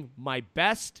doing my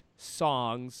best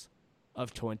songs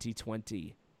of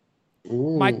 2020.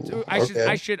 Ooh,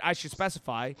 I should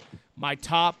specify my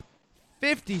top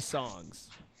 50 songs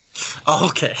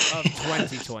okay. of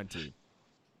 2020.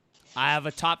 I have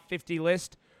a top 50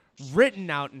 list written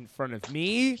out in front of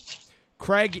me.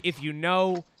 Craig, if you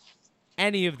know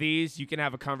any of these, you can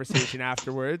have a conversation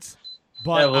afterwards.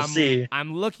 But yeah, we'll see.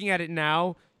 I'm looking at it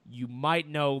now. You might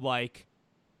know like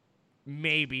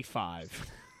maybe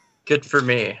 5. Good for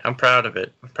me. I'm proud of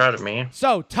it. I'm proud of me.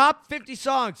 So, top 50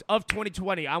 songs of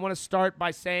 2020. I want to start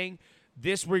by saying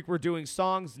this week we're doing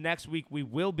songs. Next week we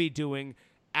will be doing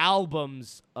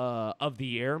albums of the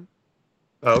year.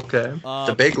 Okay. It's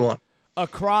a big one.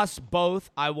 Across both,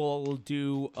 I will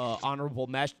do honorable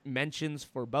mentions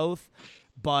for both.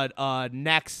 But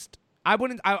next, I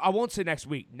won't say next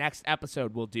week. Next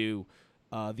episode we'll do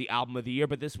the album of the year.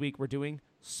 But this week we're doing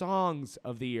songs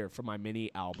of the year for my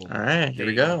mini album. All right, here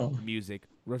we go. Music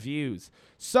reviews.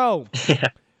 So,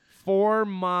 for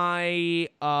my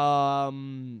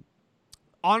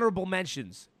honorable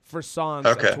mentions for songs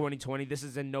of 2020, this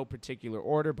is in no particular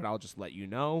order, but I'll just let you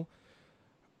know.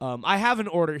 I have an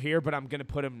order here, but I'm going to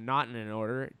put them not in an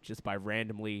order, just by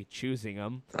randomly choosing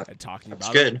them and talking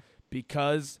about them.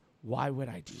 Because why would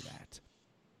I do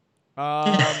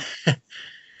that?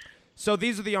 So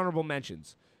these are the honorable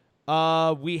mentions.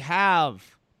 We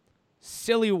have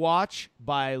Silly Watch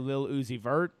by Lil Uzi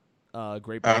Vert,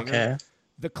 great banger. Okay.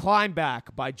 The Climb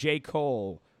Back by J.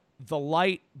 Cole. The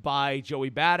Light by Joey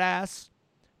Badass.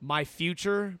 My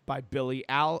Future by Billie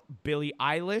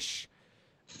Eilish.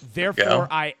 Therefore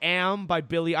I Am by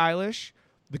Billie Eilish.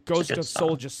 The Ghost of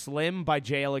Soulja Slim by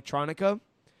Jay Electronica.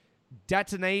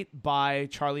 Detonate by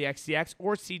Charlie XCX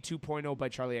or C2.0 by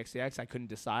Charlie XCX. I couldn't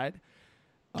decide.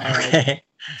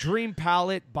 Dream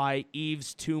Palette by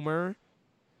Eves Toomer.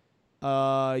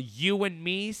 You and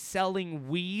Me Selling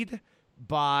Weed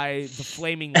by The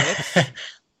Flaming Lips.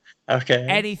 Okay.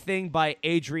 Anything by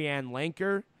Adrienne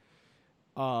Lenker.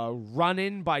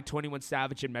 Runnin' by 21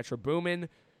 Savage and Metro Boomin.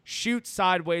 Shoot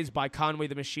Sideways by Conway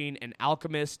the Machine and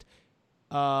Alchemist.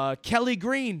 Kelly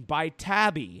Green by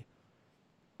Tabby.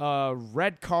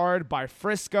 Red Card by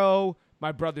Frisco.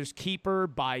 My Brother's Keeper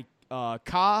by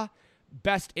Ka.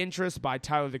 Best Interest by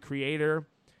Tyler, the Creator.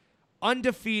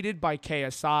 Undefeated by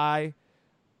KSI.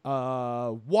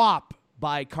 WAP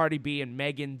by Cardi B and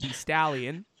Megan Thee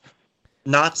Stallion.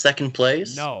 Not second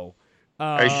place? No.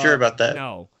 Are you sure about that?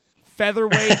 No.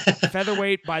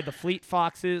 Featherweight by the Fleet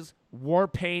Foxes.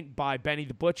 Warpaint by Benny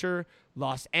the Butcher.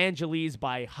 Los Angeles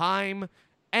by Haim.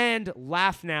 And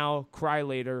Laugh Now, Cry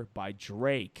Later by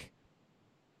Drake.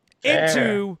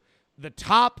 Into the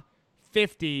top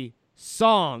 50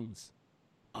 songs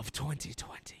of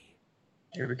 2020.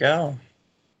 Here we go.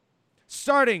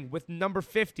 Starting with number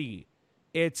 50,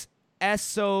 it's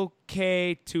Eso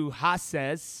Que Tu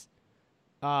Haces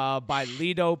by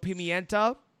Lido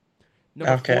Pimienta.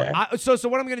 Number 4. So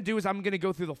what I'm going to do is I'm going to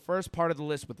go through the first part of the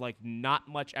list with like not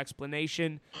much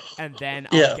explanation, and then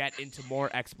I'll get into more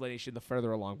explanation the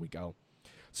further along we go.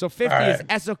 So 50 is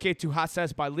Eso Que Tu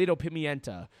Haces by Lido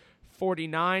Pimienta.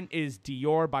 49 is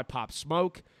Dior by Pop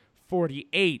Smoke.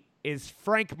 48 is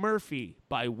Frank Murphy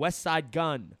by West Side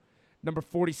Gun. Number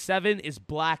 47 is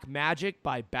Black Magic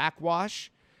by Backwash.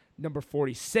 Number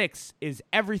 46 is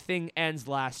Everything Ends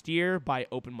Last Year by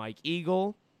Open Mike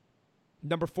Eagle.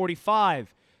 Number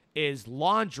 45 is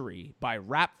Laundry by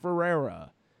Rap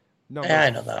Ferreira. I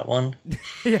know that one.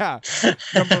 Yeah.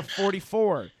 Number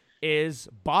 44 is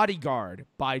Bodyguard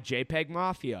by JPEG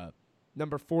Mafia.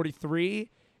 Number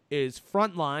 43 is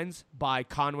Frontlines by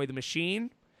Conway the Machine.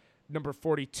 Number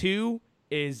 42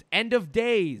 is End of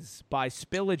Days by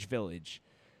Spillage Village.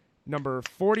 Number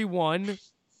 41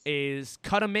 is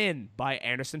Cut 'Em In by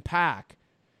Anderson .Paak.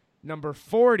 Number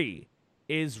 40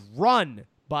 is Run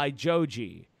by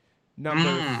Joji.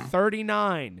 Number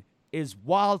 39 is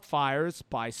Wildfires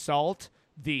by Salt,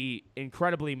 the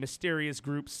incredibly mysterious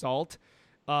group Salt.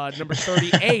 Number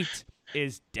 38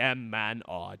 is Dem Man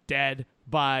Aw Dead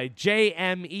by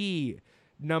JME.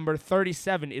 Number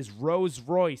 37 is Rose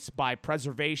Royce by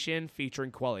Preservation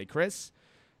featuring Quelle Chris.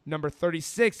 Number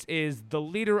 36 is The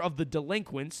Leader of the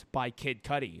Delinquents by Kid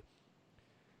Cudi.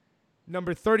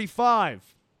 Number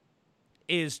 35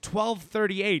 is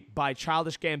 1238 by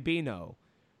Childish Gambino.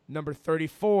 Number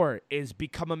 34 is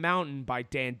Become a Mountain by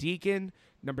Dan Deacon.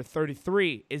 Number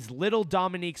 33 is Little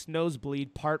Dominique's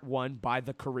Nosebleed Part 1 by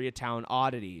the Koreatown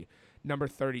Oddity. Number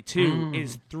 32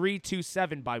 is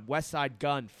 327 by Westside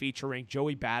Gun featuring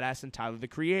Joey Badass and Tyler the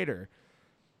Creator.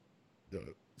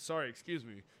 Sorry, excuse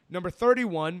me. Number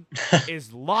 31 is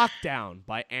Lockdown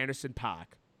by Anderson .Paak.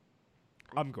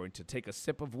 I'm going to take a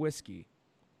sip of whiskey.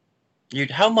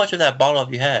 Dude, how much of that bottle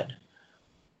have you had?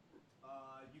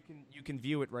 You can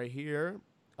view it right here.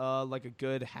 Like a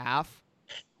good half.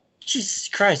 Jesus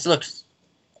Christ, looks...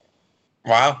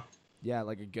 Wow. Yeah,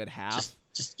 like a good half.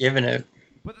 Just giving it.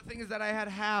 But the thing is that I had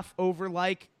half over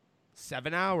like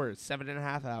 7 hours,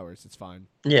 7.5 hours. It's fine.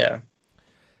 Yeah.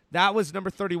 That was number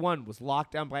 31, was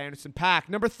Lockdown by Anderson .Paak.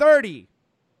 Number 30,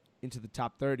 into the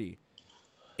top 30.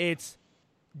 It's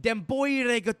Dembow y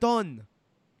Reggaeton.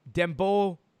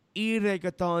 Dembow y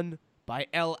Reggaeton by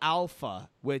El Alfa,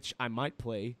 which I might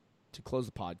play to close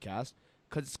the podcast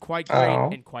because it's quite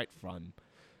great and quite fun.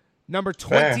 Number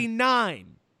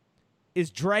 29 is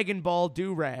Dragon Ball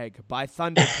Durag by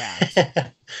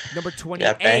Thundercats. Number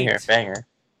 28 banger.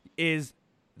 is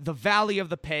The Valley of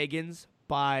the Pagans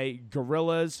by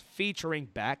Gorillaz featuring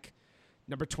Beck.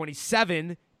 Number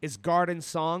 27 is Garden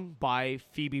Song by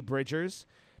Phoebe Bridgers.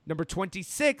 Number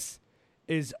 26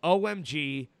 is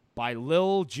OMG by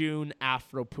Lil June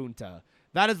Afro Punta.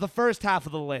 That is the first half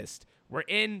of the list. We're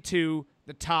into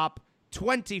the top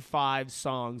 25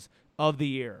 songs of the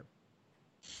year.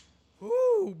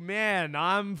 Ooh, man,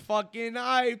 I'm fucking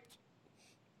hyped.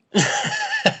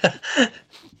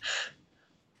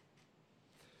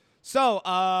 So,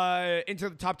 into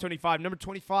the top 25. Number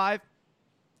 25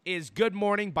 is Good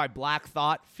Morning by Black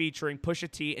Thought featuring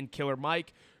Pusha T and Killer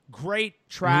Mike. Great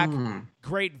track,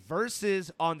 great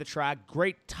verses on the track,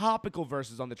 great topical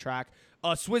verses on the track.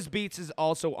 Swizz Beatz is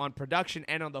also on production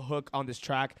and on the hook on this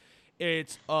track.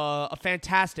 It's a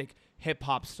fantastic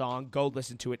hip-hop song. Go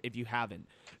listen to it if you haven't.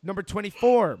 Number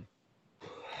 24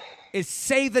 is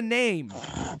Say the Name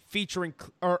featuring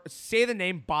Say the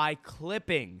Name by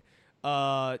Clipping.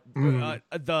 The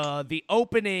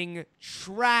opening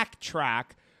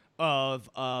track of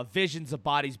Visions of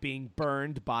Bodies Being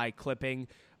Burned by Clipping.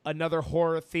 Another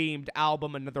horror-themed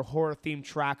album, another horror-themed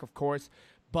track, of course.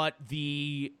 But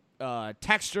the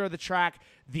texture of the track,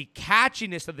 the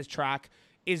catchiness of this track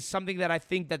is something that I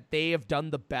think that they have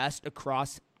done the best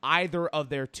across either of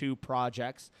their two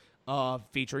projects,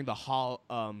 featuring the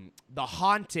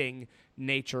haunting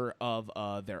nature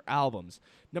of their albums.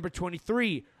 Number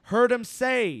 23, Heard 'Em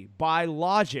Say by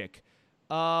Logic.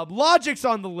 Logic's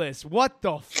on the list. What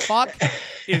the fuck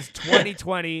is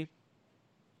 2020?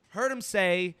 Heard 'Em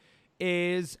Say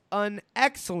is an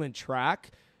excellent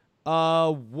track.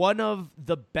 One of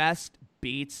the best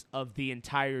beats of the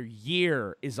entire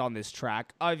year is on this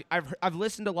track. I've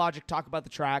listened to Logic talk about the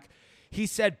track. He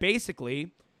said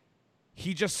basically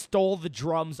he just stole the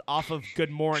drums off of Good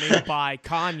Morning by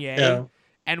Kanye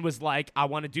and was like, I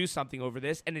want to do something over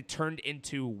this. And it turned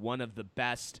into one of the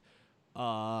best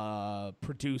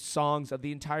produced songs of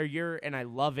the entire year. And I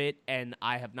love it. And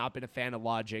I have not been a fan of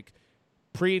Logic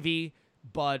preview,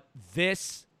 but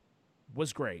this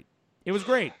was great. It was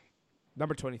great.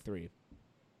 Number 23.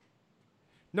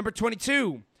 Number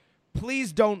 22,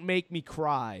 Please Don't Make Me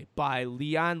Cry by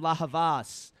Lian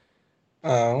Lahavas.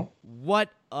 Oh. What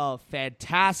a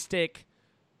fantastic,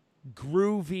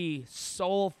 groovy,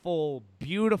 soulful,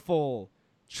 beautiful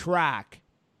track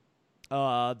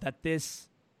that this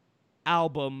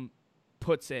album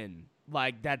puts in.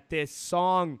 Like, that this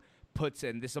song puts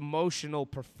in. This emotional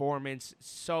performance.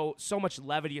 So much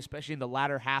levity, especially in the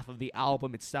latter half of the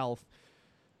album itself.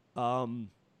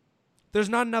 There's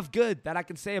not enough good that I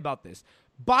can say about this.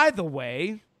 By the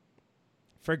way,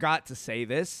 forgot to say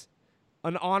this.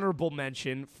 An honorable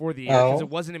mention for the year, because it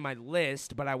wasn't in my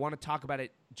list, but I want to talk about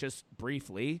it just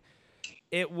briefly.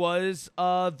 It was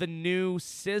the new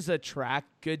SZA track,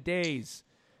 Good Days.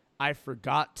 I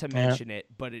forgot to mention it,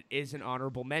 but it is an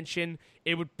honorable mention.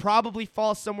 It would probably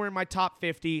fall somewhere in my top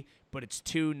 50, but it's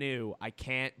too new. I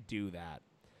can't do that.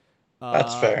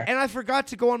 That's fair. And I forgot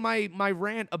to go on my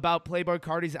rant about Playboy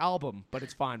Carti's album, but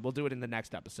it's fine. We'll do it in the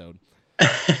next episode.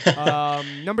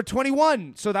 Number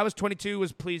 21. So that was 22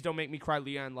 was Please Don't Make Me Cry,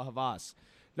 Lian Lahavas.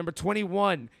 Number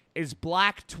 21 is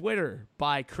Black Twitter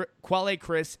by Quelle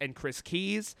Chris and Chris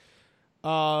Keys.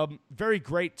 Very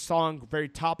great song, very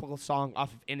topical song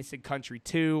off of Innocent Country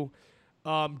 2.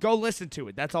 Go listen to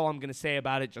it. That's all I'm going to say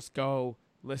about it. Just go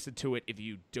listen to it if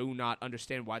you do not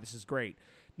understand why this is great.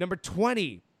 Number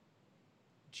 20.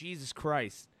 Jesus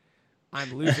Christ.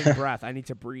 I'm losing breath. I need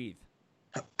to breathe.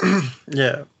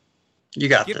 Yeah. You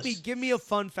got this. Give me a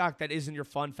fun fact that isn't your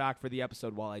fun fact for the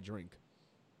episode while I drink.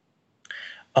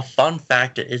 A fun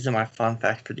fact that isn't my fun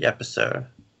fact for the episode.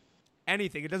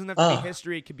 Anything. It doesn't have to be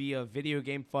history. It could be a video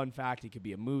game fun fact. It could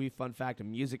be a movie fun fact, a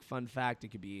music fun fact.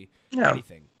 It could be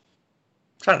anything.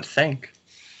 I'm trying to think.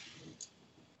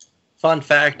 Fun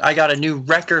fact, I got a new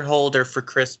record holder for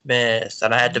Christmas,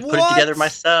 and I had to put it together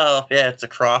myself. Yeah, it's a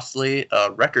Crossley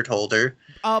record holder.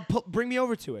 Bring me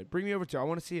over to it. I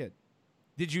want to see it.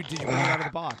 Did you bring it out of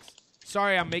the box?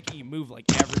 Sorry, I'm making you move like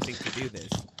everything to do this.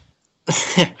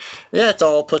 Yeah, it's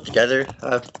all put together.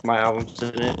 My album's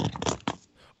in it.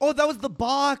 Oh, that was the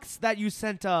box that you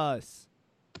sent us.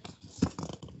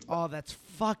 Oh, that's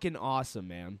fucking awesome,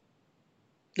 man.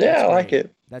 Yeah, I like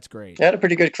it. That's great. I had a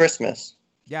pretty good Christmas.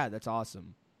 Yeah, that's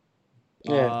awesome.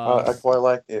 Yeah, I quite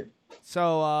like it.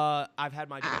 So, I've had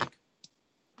my drink.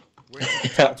 We're in the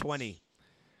top 20.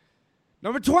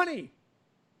 Number 20.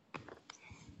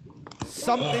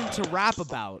 Something to Rap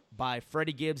About by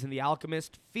Freddie Gibbs and The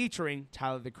Alchemist featuring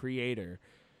Tyler, the Creator.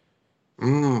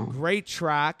 Great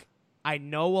track. I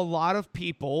know a lot of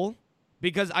people,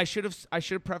 because I should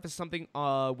have prefaced something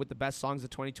with the best songs of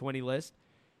 2020 list.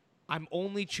 I'm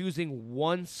only choosing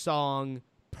one song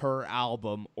per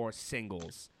album or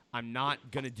singles. I'm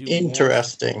not going to do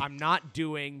interesting. I'm not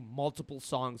doing multiple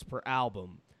songs per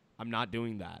album. I'm not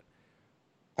doing that.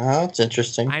 Oh, that's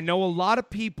interesting. I know a lot of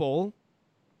people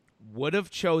would have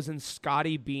chosen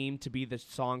Scotty Beam to be the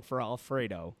song for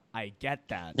Alfredo. I get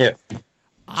that. Yeah.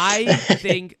 I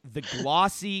think the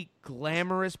glossy,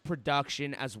 glamorous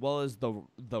production, as well as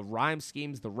the rhyme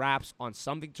schemes, the raps on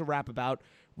Something to Rap About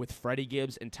with Freddie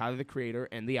Gibbs and Tyler, the Creator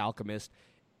and The Alchemist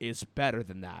is better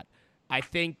than that. I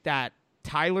think that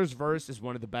Tyler's verse is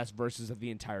one of the best verses of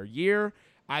the entire year.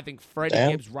 I think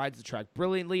Freddie Gibbs rides the track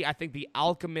brilliantly. I think The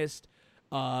Alchemist,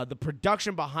 the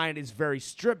production behind is very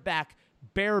stripped back,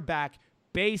 bareback,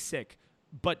 basic,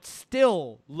 but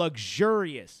still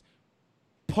luxurious,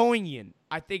 poignant.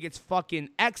 I think it's fucking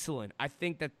excellent. I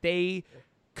think that they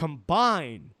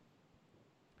combine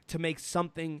to make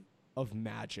something of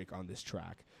magic on this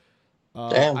track.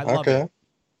 Damn, I love okay. it.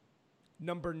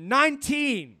 Number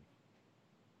 19.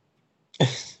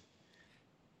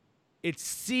 It's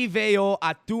Si Veo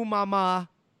a Tu Mama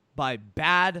by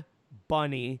Bad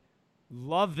Bunny.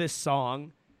 Love this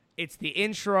song. It's the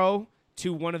intro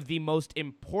to one of the most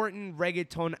important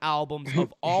reggaeton albums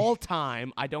of all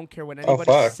time. I don't care what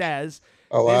anybody says.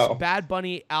 This Bad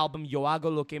Bunny album, Yo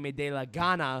Hago Lo Que Me De La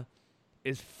Gana,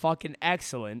 is fucking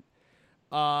excellent.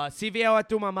 Si Veo a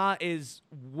Tu Mama is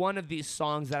one of these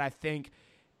songs that I think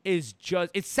is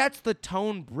just, it sets the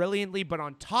tone brilliantly, but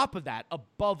on top of that,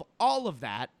 above all of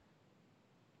that,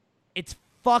 it's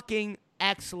fucking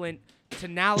excellent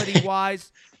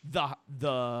tonality-wise,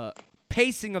 the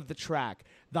pacing of the track,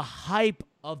 the hype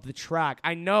of the track.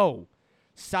 I know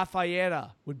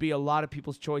Safayera would be a lot of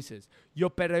people's choices. Yo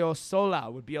Perreo Sola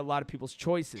would be a lot of people's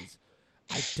choices.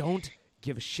 I don't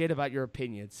give a shit about your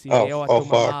opinion. Si Veo a Tu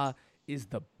Mama is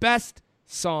the best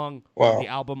song on the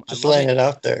album. Just laying it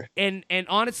out there. And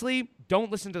honestly,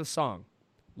 don't listen to the song.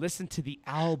 Listen to the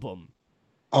album.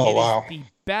 Oh, It is the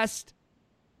best,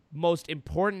 most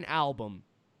important album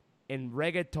in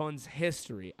reggaeton's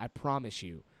history. I promise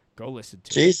you. Go listen to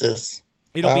it. Jesus.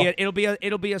 It'll be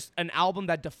an album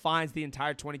that defines the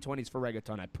entire 2020s for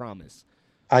reggaeton. I promise.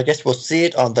 I guess we'll see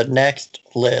it on the next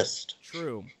list.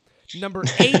 True. Number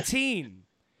 18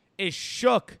 is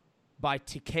Shook by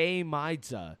TK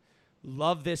Maidza.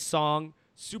 Love this song.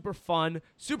 Super fun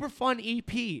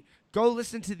EP. Go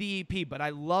listen to the EP, but I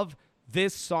love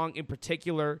this song in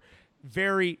particular.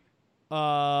 Very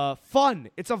fun.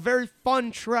 It's a very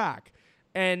fun track.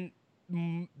 And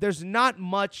there's not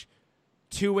much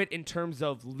to it in terms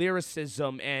of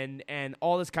lyricism and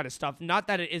all this kind of stuff. Not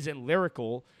that it isn't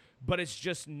lyrical, but it's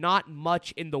just not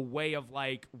much in the way of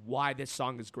like why this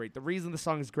song is great. The reason the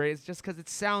song is great is just because it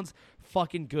sounds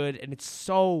fucking good and it's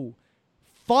so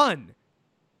fun.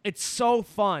 It's so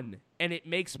fun, and it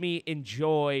makes me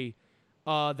enjoy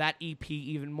that EP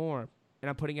even more. And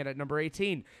I'm putting it at number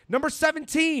 18. Number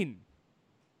 17.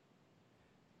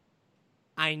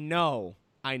 I know,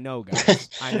 guys.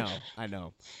 I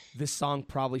know. This song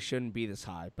probably shouldn't be this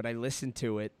high, but I listened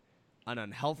to it an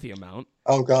unhealthy amount.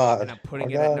 Oh, God. And I'm putting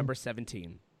it at number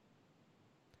 17.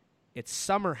 It's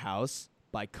Summer House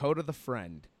by Coda the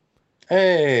Friend.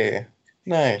 Hey,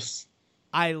 nice.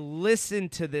 I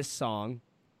listened to this song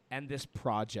and this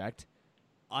project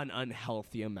an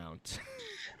unhealthy amount.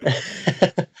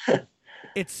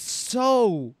 It's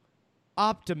so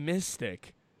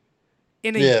optimistic.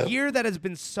 In a year that has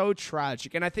been so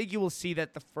tragic, and I think you will see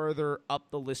that the further up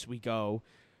the list we go,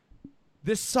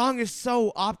 this song is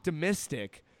so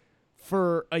optimistic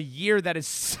for a year that is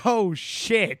so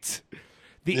shit.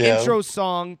 The intro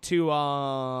song to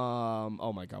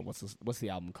oh my god, what's the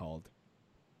album called?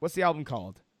 What's the album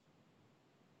called?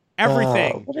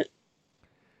 Everything.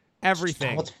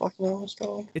 Everything. What the fuck was it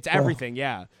called? It's Everything,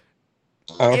 yeah.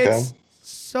 Okay. It's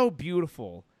so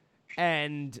beautiful.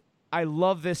 And I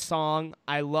love this song.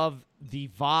 I love the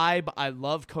vibe. I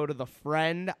love Coda the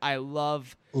Friend. I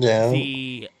love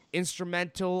the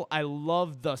instrumental. I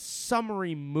love the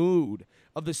summery mood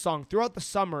of the song. Throughout the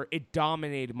summer, it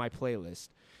dominated my playlist.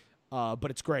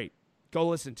 But it's great. Go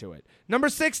listen to it. Number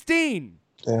 16.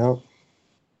 Yeah.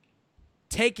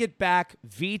 Take It Back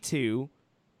V2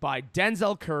 by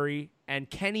Denzel Curry and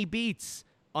Kenny Beats.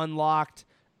 Unlocked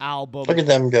album. Look at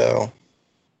them go.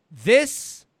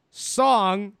 This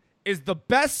song is the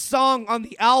best song on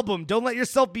the album. Don't let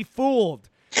yourself be fooled.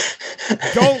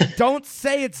 Don't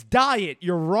say it's Diet.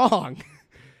 You're wrong.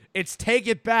 It's Take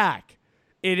It Back.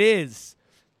 It is.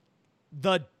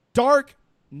 The dark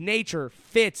nature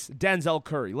fits Denzel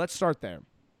Curry. Let's start there.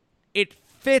 It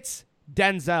fits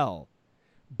Denzel.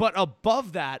 But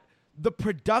above that, the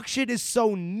production is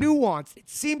so nuanced. It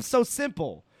seems so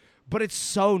simple, but it's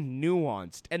so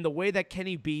nuanced. And the way that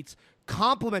Kenny Beats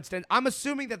compliments Denzel. I'm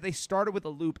assuming that they started with a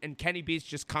loop and Kenny Beats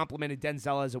just complimented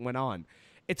Denzel as it went on.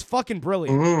 It's fucking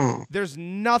brilliant. There's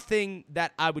nothing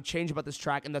that I would change about this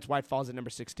track, and that's why it falls at number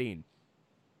 16.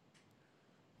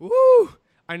 Woo!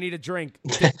 I need a drink.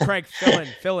 Craig,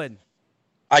 fill in.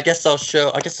 I guess I'll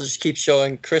just keep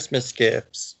showing Christmas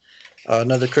gifts.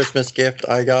 Another Christmas gift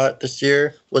I got this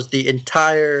year was the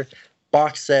entire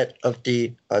box set of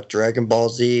the Dragon Ball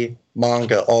Z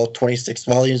manga, all 26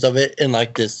 volumes of it, in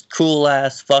like this cool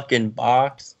ass fucking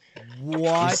box.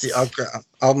 What? See, I'm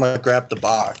gonna grab the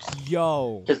box.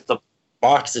 Yo. Because the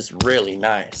box is really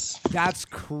nice. That's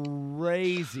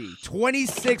crazy.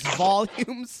 26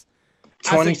 volumes?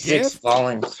 26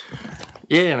 volumes.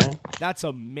 Yeah, man. That's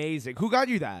amazing. Who got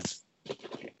you that?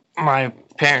 My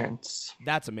parents.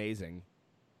 That's amazing.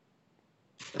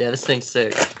 Yeah, this thing's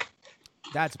sick.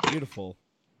 That's beautiful.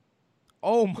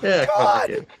 Oh my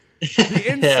god. The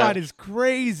inside is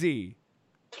crazy.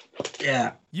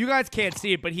 Yeah. You guys can't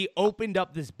see it, but he opened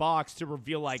up this box to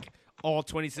reveal like all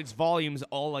 26 volumes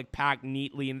all like packed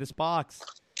neatly in this box.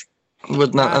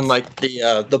 With not unlike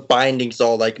the bindings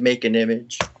all like make an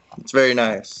image. It's very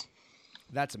nice.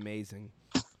 That's amazing.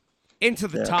 Into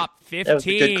the top 15 that was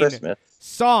a good Christmas.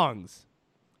 Songs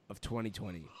of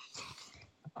 2020.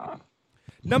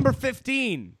 Number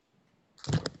 15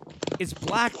 is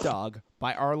Black Dog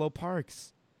by Arlo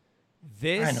Parks.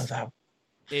 This I know that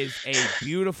is a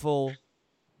beautiful,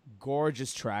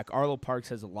 gorgeous track. Arlo Parks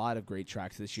has a lot of great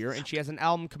tracks this year, and she has an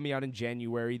album coming out in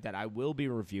January that I will be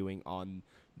reviewing on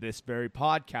this very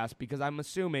podcast because I'm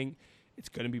assuming it's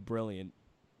going to be brilliant.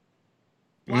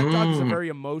 Black Dog is a very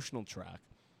emotional track.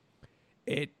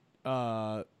 It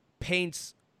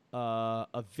paints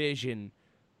a vision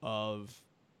of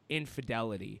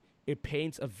infidelity. It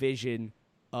paints a vision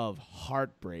of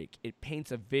heartbreak. It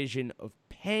paints a vision of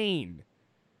pain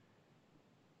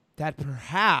that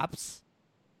perhaps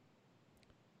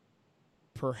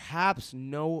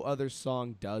no other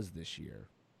song does this year.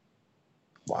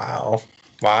 Wow.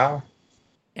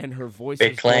 And her voice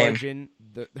Big is claim. gorgeous.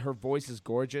 Her voice is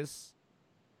gorgeous.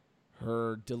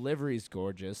 Her delivery is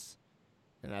gorgeous.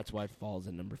 And that's why it falls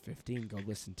at number 15. Go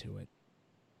listen to it.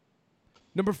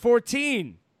 Number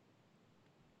 14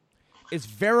 is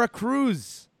Vera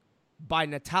Cruz by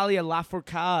Natalia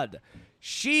Lafourcade.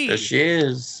 There she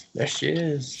is.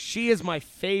 She is my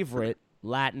favorite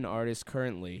Latin artist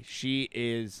currently. She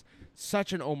is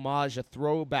such an homage, a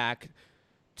throwback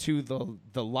to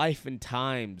the life and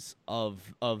times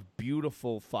of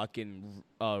beautiful fucking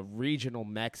regional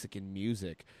Mexican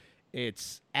music.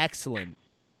 It's excellent.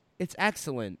 It's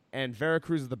excellent. And Vera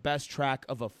Cruz is the best track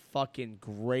of a fucking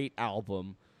great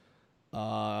album.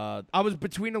 I was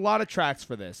between a lot of tracks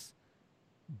for this,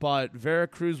 but Vera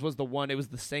Cruz was the one. It was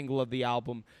the single of the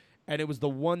album, and it was the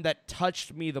one that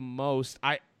touched me the most.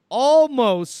 I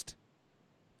almost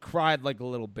cried like a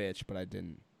little bitch, but I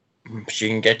didn't. She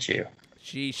can get you.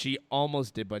 She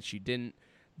almost did, but she didn't.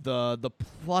 The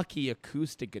plucky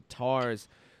acoustic guitars,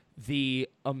 the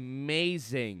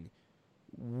amazing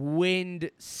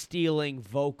wind-stealing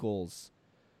vocals.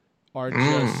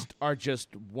 are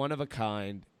just one of a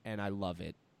kind, and I love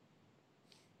it.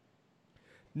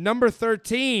 Number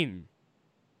 13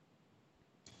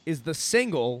 is the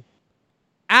single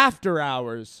After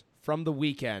Hours from The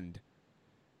Weeknd.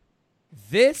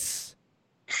 This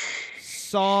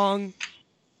song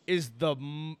is the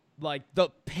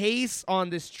pace on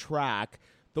this track,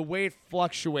 the way it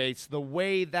fluctuates, the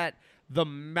way that the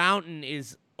mountain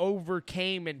is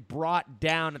overcame and brought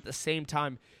down at the same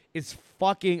time is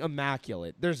fucking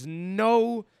immaculate. There's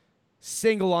no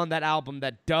single on that album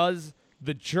that does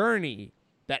the journey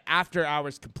that After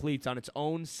Hours completes on its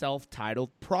own self-titled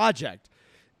project.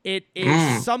 It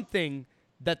is something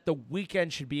that The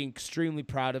Weeknd should be extremely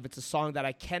proud of. It's a song that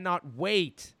I cannot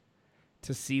wait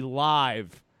to see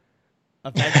live.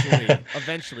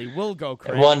 Eventually, we'll go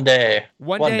crazy. One day.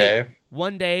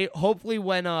 Hopefully,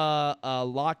 when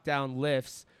lockdown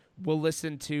lifts, we'll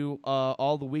listen to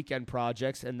all the Weeknd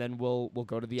projects, and then we'll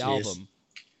go to the album.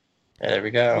 Yeah, there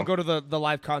we go. We'll go to the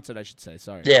live concert, I should say.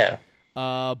 Sorry. Yeah.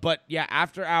 But yeah,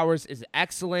 After Hours is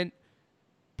excellent.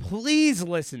 Please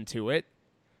listen to it.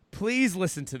 Please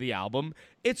listen to the album.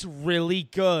 It's really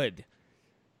good.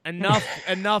 Enough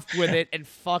with it, and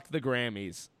fuck the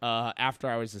Grammys. After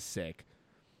Hours is sick.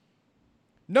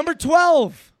 Number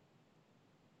 12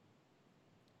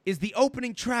 is the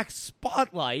opening track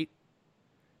Spotlight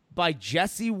by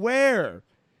Jessie Ware.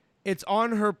 It's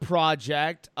on her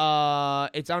project.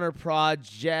 What's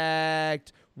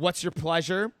Your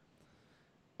Pleasure?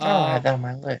 I have that on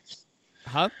my list.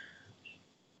 Huh?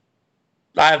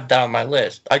 I have that on my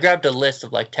list. I grabbed a list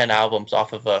of like 10 albums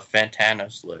off of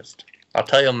Fantana's list. I'll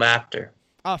tell you them after.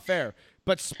 Fair.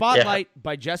 But Spotlight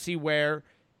by Jessie Ware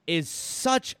is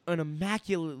such an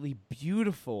immaculately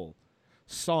beautiful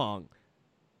song.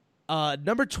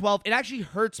 Number 12, it actually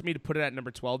hurts me to put it at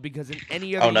number 12 because in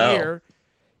any other year,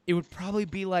 it would probably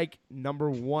be like number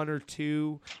 1 or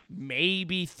 2,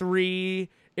 maybe 3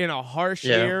 in a harsh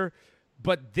year.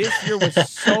 But this year was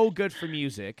so good for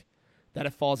music that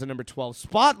it falls at number 12.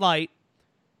 Spotlight,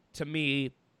 to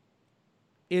me,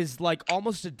 is like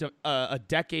almost a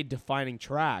decade-defining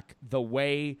track. The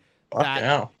way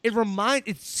that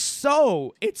it's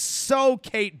so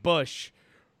Kate Bush.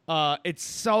 It's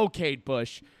so Kate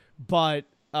Bush. But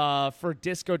for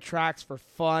disco tracks, for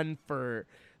fun, for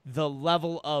the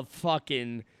level of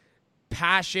fucking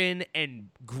passion and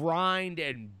grind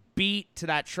and beat to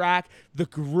that track, the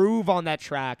groove on that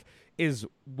track is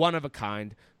one of a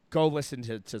kind. Go listen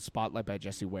to Spotlight by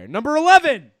Jessie Ware. Number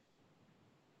 11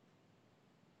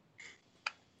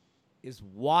 is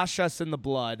Wash Us in the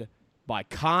Blood by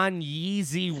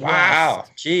Kanye West. Wow,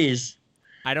 jeez.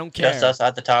 I don't care. Just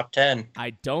outside the top 10. I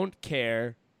don't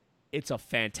care. It's a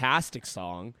fantastic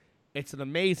song. It's an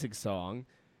amazing song.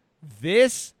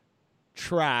 This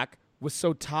track was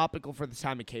so topical for the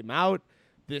time it came out.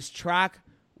 This track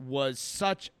was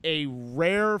such a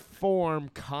rare form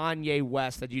Kanye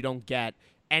West that you don't get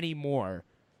anymore.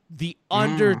 The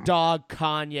underdog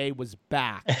Kanye was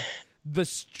back. The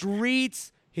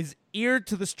streets, his ear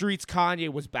to the streets Kanye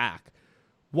was back.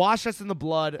 Wash Us in the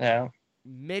Blood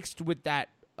mixed with that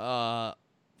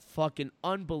fucking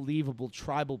unbelievable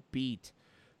tribal beat,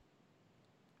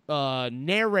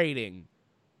 narrating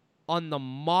on the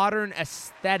modern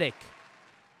aesthetic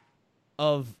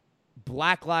of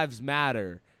Black Lives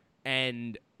Matter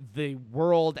and the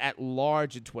world at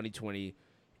large in 2020.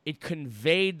 It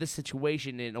conveyed the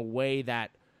situation in a way that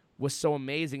was so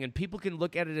amazing, and people can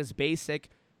look at it as basic,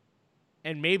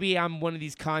 and maybe I'm one of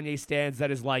these Kanye stans that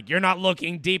is like, you're not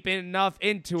looking deep enough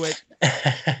into it.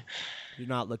 You're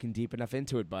not looking deep enough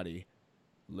into it, buddy.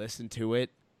 Listen to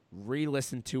it,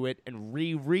 re-listen to it, and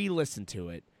re-listen to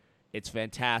it. It's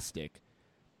fantastic.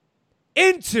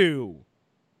 Into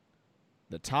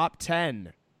the top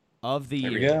 10 of the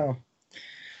year. Here we go.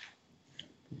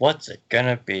 What's it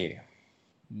gonna be?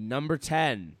 Number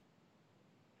 10.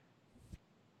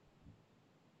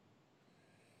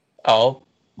 Oh,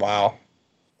 wow.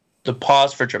 The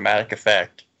pause for dramatic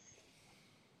effect.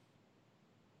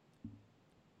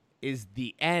 Is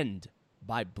The End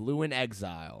by Blue in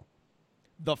Exile.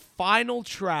 The final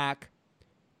track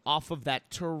off of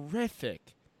that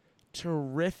terrific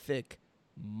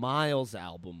Miles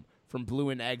album from Blue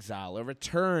in Exile. A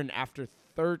return after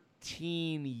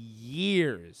 13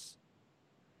 years.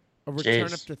 A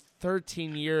return after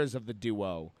 13 years of the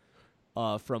duo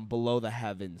from Below the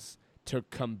Heavens to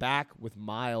come back with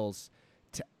Miles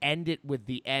to end it with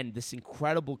The End. This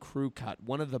incredible crew cut.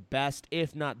 One of the best,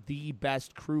 if not the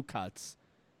best crew cuts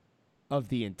of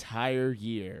the entire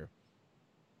year.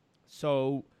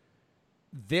 So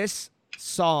this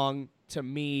song, to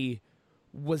me,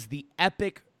 was the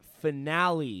epic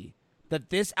finale that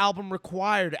this album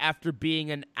required after being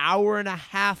an hour and a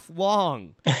half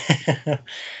long.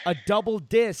 A double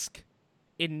disc.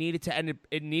 It needed to end.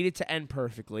 It needed to end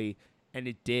perfectly, and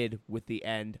it did with the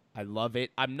end. I love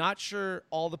it. I'm not sure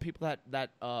all the people that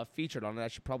featured on it. I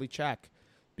should probably check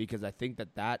because I think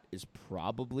that is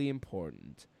probably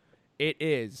important. It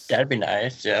is. That'd be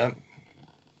nice. Yeah.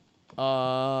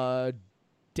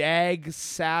 Dag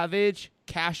Savage,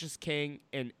 Cassius King,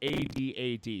 and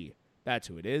ADAD. That's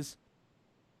who it is.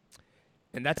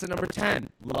 And that's at number 10.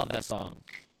 Love that song.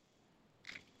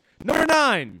 Number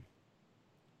 9.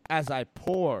 As I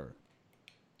pour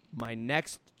my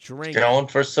next drink going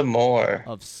for some more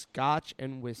of scotch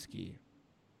and whiskey.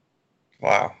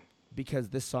 Wow. Because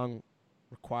this song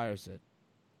requires it.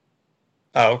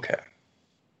 Oh, okay.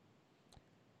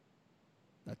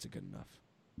 That's a good enough.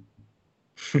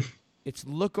 It's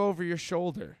Look Over Your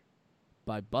Shoulder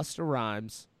by Busta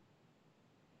Rhymes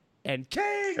and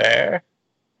King Fair.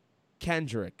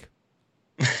 Kendrick.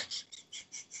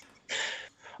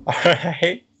 All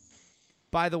right.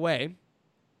 By the way,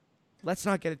 let's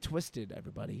not get it twisted,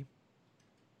 everybody.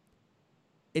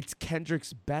 It's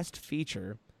Kendrick's best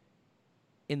feature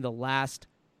in the last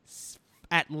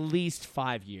at least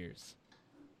 5 years.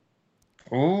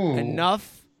 Ooh.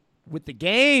 Enough with the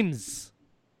games.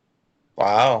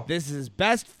 Wow. This is his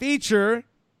best feature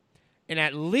in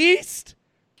at least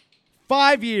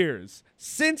 5 years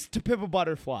since To Pimp a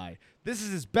Butterfly. This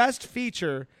is his best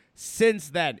feature since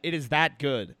then. It is that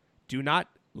good. Do not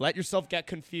let yourself get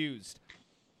confused.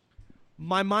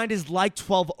 My mind is like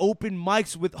 12 open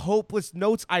mics with hopeless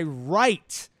notes I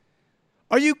write.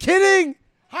 Are you kidding?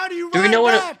 How do you write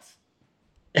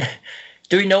that?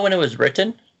 Do we know when it was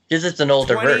written? Because it's an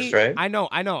older verse, right? I know.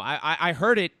 I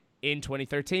heard it in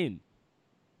 2013.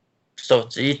 So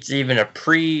it's even a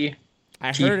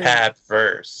pre-T-Pab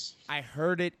verse. I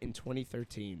heard it in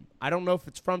 2013. I don't know if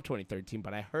it's from 2013,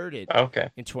 but I heard it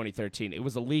in 2013. It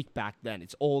was a leak back then.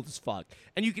 It's old as fuck.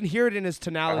 And you can hear it in his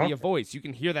tonality of voice. You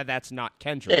can hear that that's not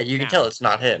Kendrick. Yeah, you can tell it's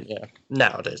not him. Yeah,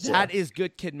 now it is. That is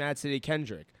Good Kid, Mad City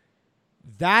Kendrick.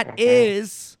 That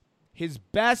is his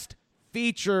best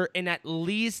feature in at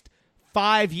least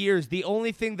 5 years. The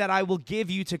only thing that I will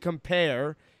give you to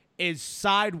compare is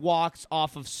Sidewalks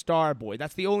off of Starboy.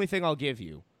 That's the only thing I'll give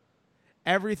you.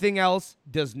 Everything else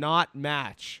does not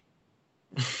match.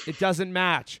 It doesn't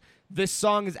match. This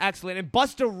song is excellent. And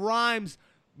Busta Rhymes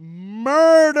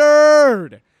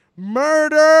murdered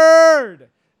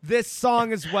this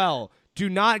song as well. Do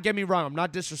not get me wrong. I'm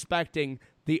not disrespecting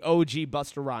the OG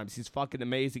Busta Rhymes. He's fucking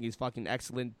amazing. He's fucking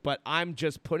excellent. But I'm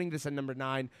just putting this at number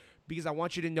 9 because I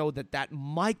want you to know that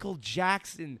Michael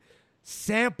Jackson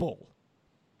sample,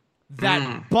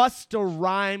 that Busta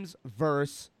Rhymes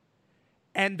verse,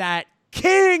 and that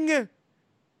King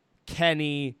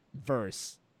Kenny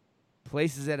verse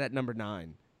places it at number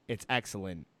 9. It's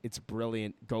excellent. It's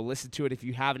brilliant. Go listen to it if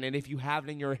you haven't. And if you haven't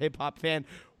and you're a hip-hop fan,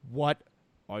 what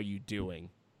are you doing?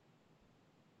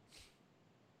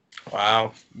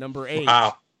 Wow. Number 8.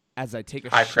 Wow. As I take a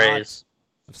High shot praise.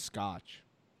 of scotch.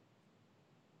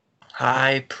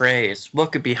 High praise.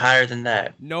 What could be higher than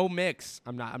that? No mix.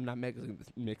 I'm not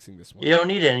mixing this one. You don't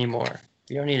need it anymore.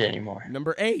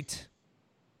 Number 8.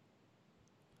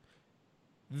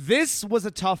 This was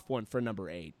a tough one for number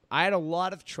 8. I had a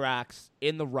lot of tracks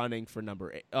in the running for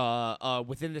number 8,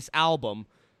 within this album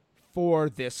for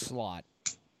this slot.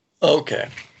 Okay.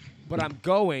 But I'm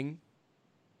going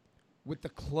with the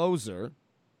closer,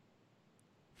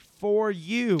 For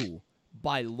You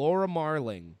by Laura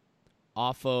Marling,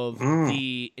 off of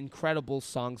the Incredible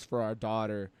Songs for Our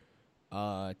Daughter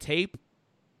tape.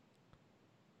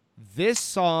 This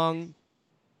song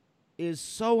is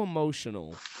so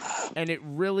emotional, and it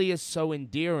really is so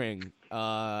endearing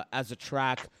as a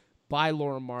track by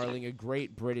Laura Marling, a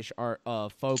great British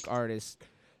folk artist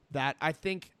that I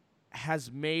think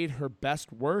has made her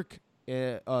best work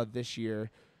this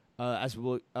year. As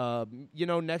we'll,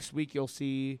 next week you'll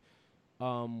see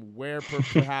where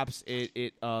perhaps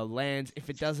it lands, if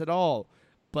it does at all.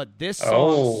 But this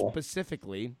song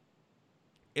specifically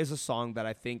is a song that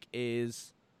I think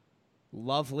is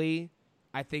lovely.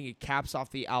 I think it caps off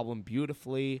the album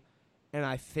beautifully. And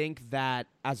I think that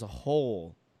as a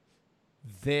whole,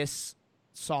 this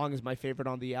song is my favorite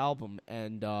on the album.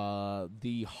 And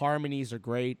the harmonies are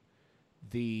great.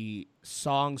 The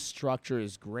song structure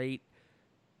is great.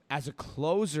 As a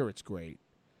closer, it's great.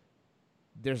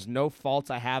 There's no faults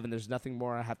I have, and there's nothing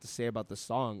more I have to say about the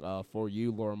song. For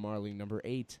You, Laura Marling, number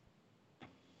 8.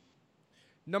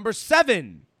 Number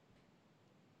 7.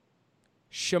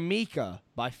 Shamika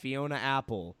by Fiona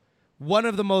Apple. One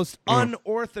of the most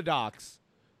unorthodox,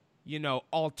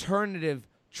 alternative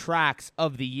tracks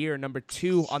of the year. Number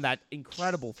 2 on that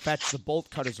incredible Fetch the Bolt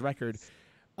Cutters record.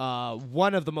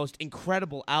 One of the most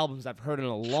incredible albums I've heard in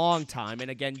a long time.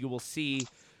 And again, you will see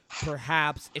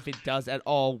perhaps if it does at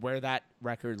all where that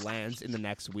record lands in the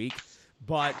next week.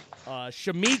 But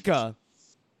Shamika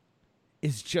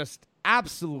is just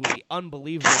absolutely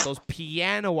unbelievable. Those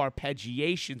piano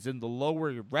arpeggiations in the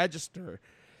lower register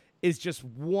is just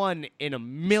one in a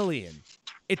million.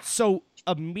 It's so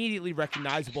immediately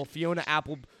recognizable. Fiona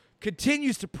Apple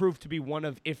continues to prove to be one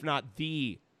of, if not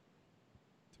the,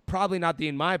 probably not the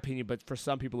in my opinion, but for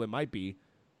some people it might be,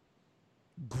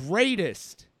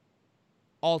 greatest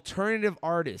alternative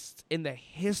artists in the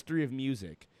history of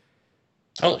music.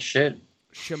 Oh, shit.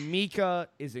 Shamika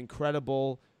is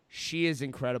incredible. She is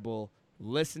incredible.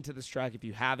 Listen to this track if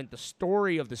you haven't. The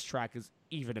story of this track is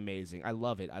even amazing. I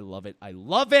love it. I love it. I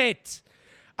love it.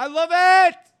 I love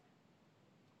it.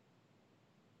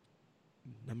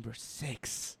 Number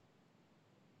 6.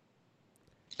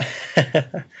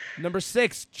 Number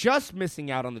 6, just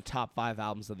missing out on the top 5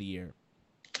 albums of the year.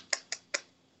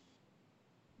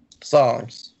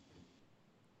 Songs.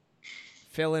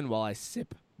 Fill in while I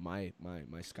sip my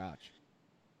scotch.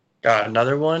 Got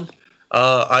another one.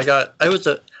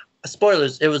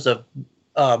 Spoilers, it was a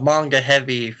manga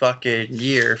heavy fucking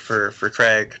year for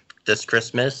Craig this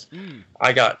Christmas.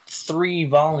 I got 3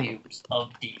 volumes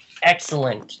of the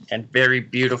excellent and very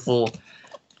beautiful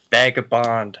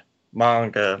Vagabond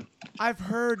manga. I've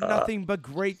heard nothing but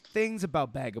great things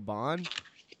about Vagabond.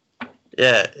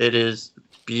 Yeah, it is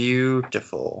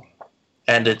beautiful.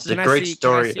 And it's a great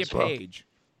story as well. Page?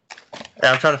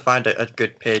 Yeah, I'm trying to find a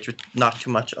good page with not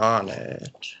too much on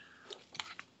it.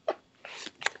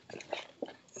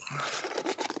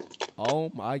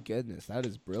 Oh my goodness, that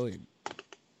is brilliant.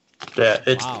 Yeah,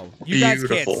 it's wow. You guys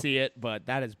can't see it, but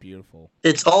that is beautiful.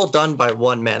 It's all done by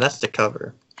one man. That's the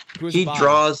cover. He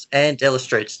draws and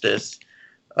illustrates this.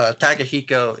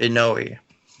 Takahiko Inoue.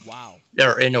 Wow.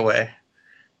 Or Inoue.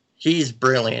 He's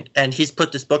brilliant. And he's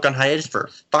put this book on hiatus for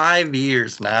 5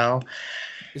 years now.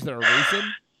 Is there a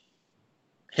reason?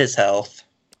 His health.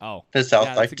 Oh. His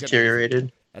health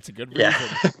deteriorated. That's a good reason.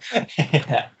 Yeah.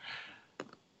 Yeah.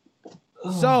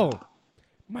 So,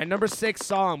 my number 6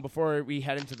 song before we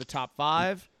head into the top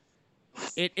 5,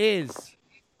 it is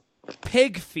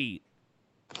Pig Feet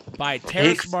by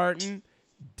Terrace Martin,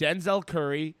 Denzel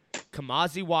Curry,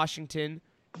 Kamasi Washington,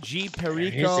 G.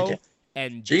 Perico,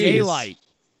 and Daylight.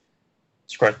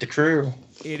 It's quite the crew.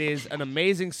 It is an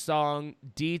amazing song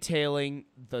detailing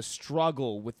the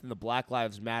struggle within the Black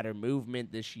Lives Matter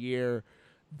movement this year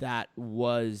that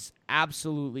was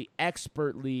absolutely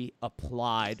expertly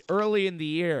applied early in the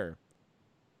year.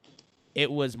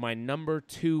 It was my number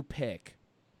 2 pick.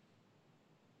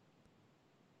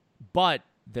 But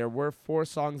there were 4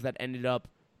 songs that ended up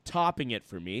topping it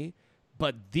for me.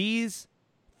 But these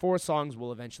 4 songs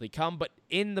will eventually come. But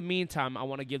in the meantime, I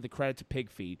want to give the credit to Pig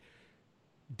Feet.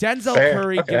 Denzel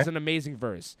Curry gives an amazing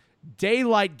verse.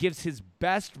 Daylight gives his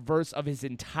best verse of his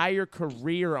entire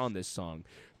career on this song.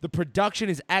 The production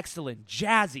is excellent,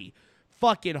 jazzy,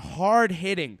 fucking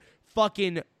hard-hitting,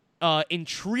 fucking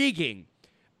intriguing.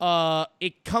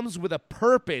 It comes with a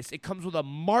purpose. It comes with a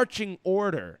marching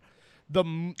order. The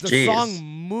song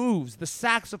moves. The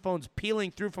saxophones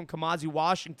peeling through from Kamasi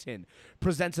Washington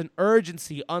presents an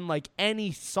urgency unlike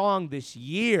any song this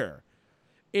year.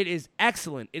 It is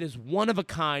excellent. It is one of a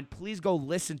kind. Please go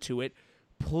listen to it.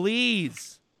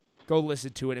 Please go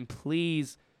listen to it. And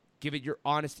please give it your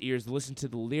honest ears. Listen to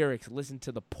the lyrics. Listen to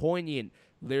the poignant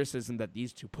lyricism that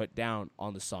these two put down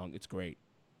on the song. It's great.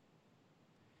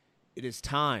 It is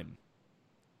time.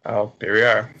 Oh, here we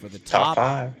are. For the top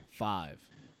 5.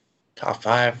 Top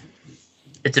 5.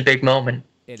 It's a big moment.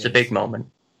 It's a big moment.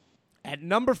 At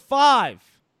number 5.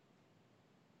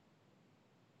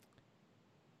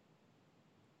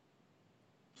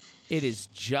 It is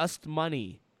Just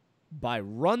Money by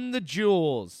Run the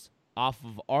Jewels off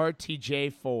of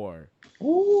RTJ4.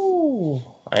 Ooh,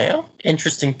 yeah.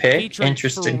 Interesting pick. Featuring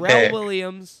Interesting Pharrell pick.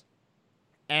 Williams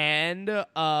and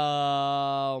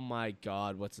oh my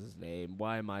God, what's his name?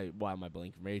 Why am I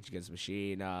blanking? Rage Against the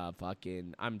Machine. I'm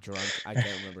drunk. I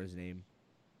can't remember his name.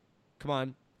 Come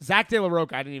on, Zach De La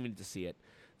Rocha. I didn't even need to see it.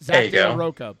 Zach De La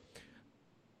Rocha.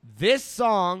 This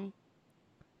song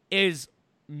is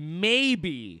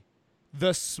maybe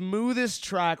the smoothest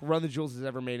track Run the Jewels has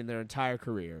ever made in their entire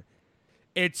career.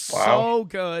 It's so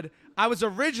good. I was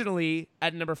originally,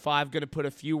 at number 5, going to put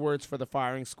a few words for the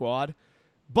Firing Squad,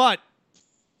 but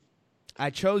I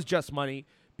chose Just Money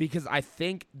because I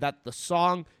think that the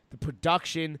song, the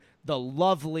production, the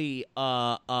lovely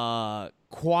choir,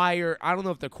 I don't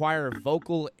know if the choir or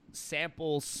vocal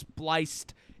sample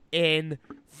spliced in.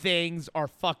 Things are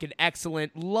fucking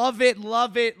excellent. Love it,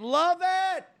 love it, love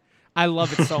it. I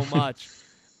love it so much.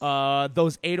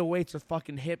 Those 808s are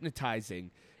fucking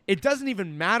hypnotizing. It doesn't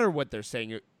even matter what they're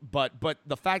saying, but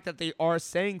the fact that they are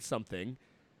saying something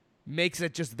makes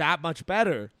it just that much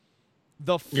better.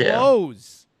 The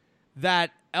flows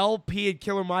that LP and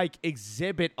Killer Mike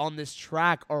exhibit on this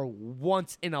track are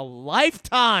once in a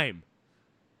lifetime.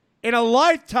 In a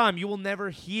lifetime, you will never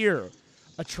hear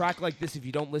a track like this if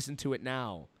you don't listen to it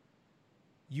now.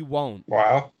 You won't.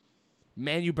 Wow.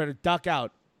 Man, you better duck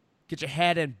out. Get your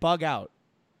head and bug out.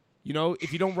 You know,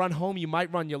 if you don't run home, you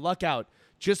might run your luck out.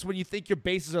 Just when you think your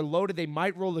bases are loaded, they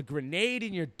might roll a grenade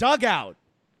in your dugout.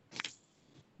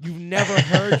 You've never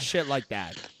heard shit like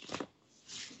that.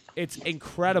 It's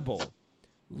incredible.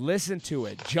 Listen to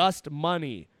it. Just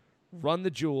Money. Run the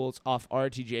Jewels off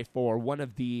RTJ4. One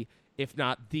of the, if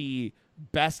not the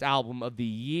best album of the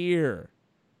year.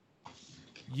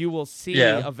 You will see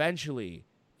eventually.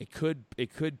 It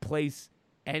could place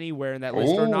anywhere in that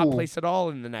list or not place at all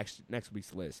in the next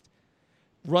week's list.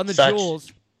 Run the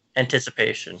Jewels.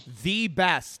 Anticipation. The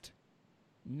best.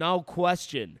 No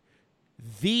question.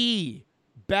 The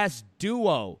best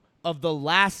duo of the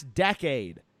last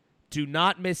decade. Do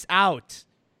not miss out.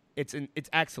 It's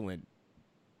excellent.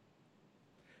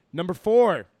 Number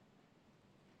 4.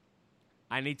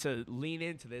 I need to lean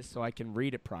into this so I can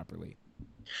read it properly.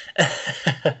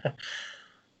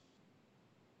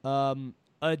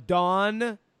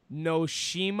 Adon no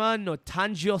Shima no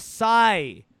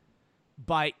Tanjosai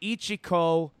by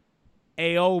Ichiko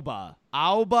Aoba.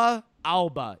 Aoba.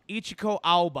 Ichiko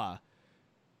Aoba.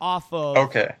 Off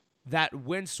of that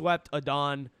Windswept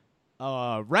Adon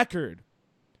record.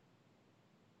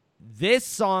 This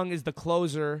song is the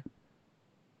closer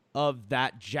of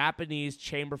that Japanese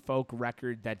chamber folk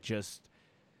record that just...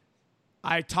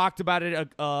 I talked about it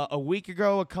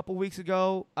a couple weeks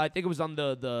ago. I think it was on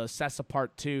the Sessa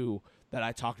Part 2 that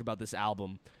I talked about this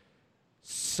album.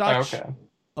 Such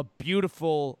a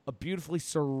beautifully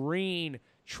serene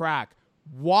track.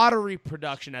 Watery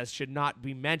production, as should not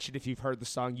be mentioned. If you've heard the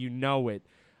song, you know it.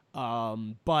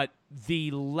 But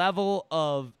the level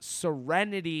of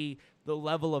serenity, the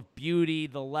level of beauty,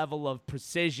 the level of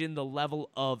precision, the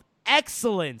level of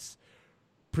excellence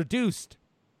produced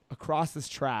across this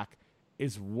track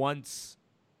is once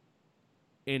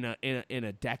in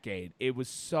a decade. It was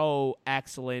so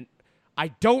excellent. I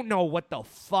don't know what the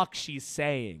fuck she's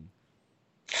saying.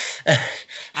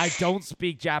 I don't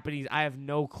speak Japanese. I have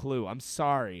no clue. I'm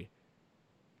sorry.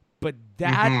 But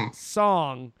that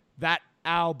song, that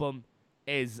album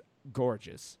is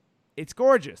gorgeous. It's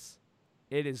gorgeous.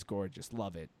 It is gorgeous.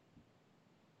 Love it.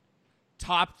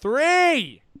 Top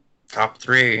 3.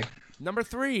 Number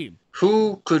 3.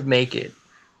 Who could make it?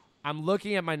 I'm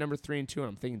looking at my number 3 and 2, and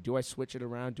I'm thinking, do I switch it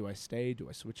around? Do I stay? Do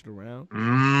I switch it around?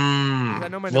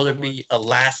 Will there be a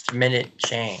last-minute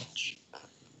change?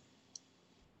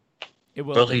 It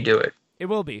will. Will he do it? It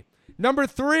will be. Number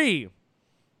 3.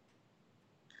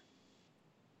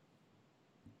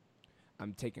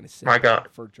 I'm taking a sip. My God.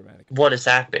 For dramatic. What has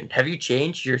happened? Have you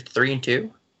changed your 3 and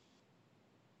 2?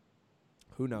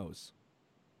 Who knows?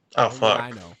 Oh, Only fuck.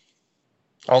 I know.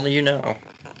 Only you know.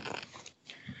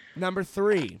 Number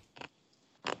 3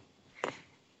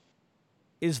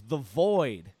 is The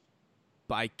Void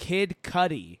by Kid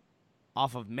Cudi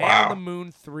off of Man on the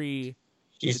Moon 3.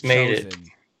 He's made it.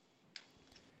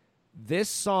 This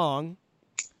song,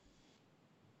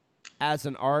 as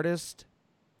an artist,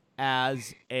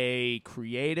 as a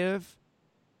creative,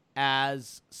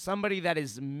 as somebody that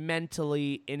is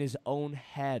mentally in his own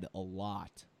head a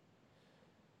lot,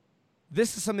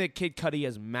 this is something that Kid Cudi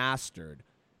has mastered.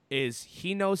 Is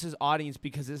he knows his audience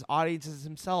because his audience is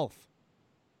himself.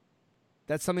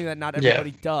 That's something that not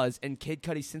everybody does. And Kid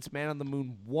Cudi, since Man on the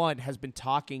Moon 1, has been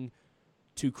talking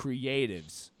to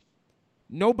creatives.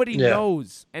 Nobody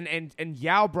knows. And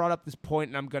Yao brought up this point,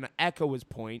 and I'm going to echo his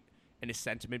point and his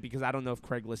sentiment because I don't know if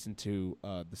Craig listened to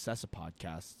the Sessa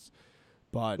podcasts.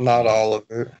 But not all of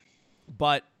it.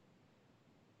 But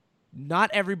not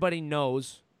everybody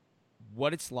knows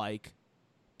what it's like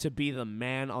to be the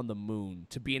man on the moon,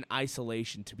 to be in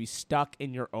isolation, to be stuck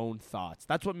in your own thoughts.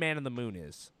 That's what Man on the Moon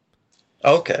is.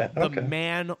 Okay. The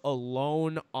man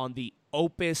alone on the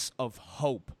opus of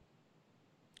hope.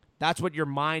 That's what your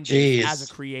mind is as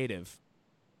a creative.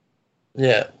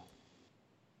 Yeah.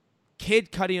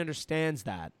 Kid Cudi understands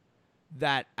that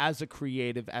as a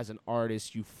creative, as an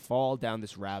artist, you fall down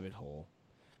this rabbit hole.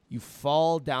 You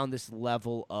fall down this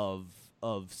level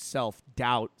of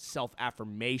self-doubt,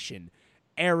 self-affirmation,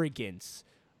 arrogance,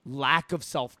 lack of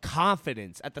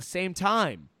self-confidence at the same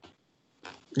time.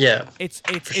 Yeah. It's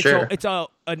sure.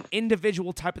 an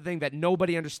individual type of thing that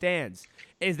nobody understands.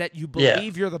 Is that you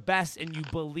believe you're the best and you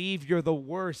believe you're the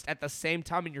worst at the same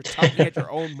time, and you're tugging at your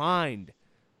own mind.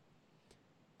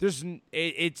 It's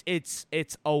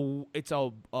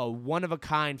a one of a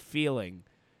kind feeling,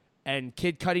 and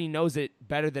Kid Cudi knows it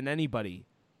better than anybody.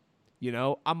 You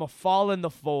know, I'm a fall in the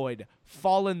void,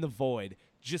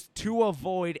 just to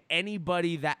avoid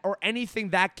anybody that or anything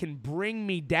that can bring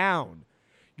me down.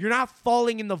 You're not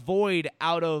falling in the void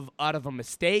out of a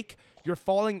mistake. You're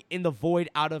falling in the void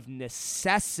out of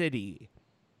necessity.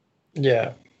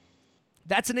 Yeah.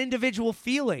 That's an individual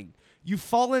feeling. You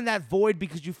fall in that void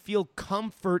because you feel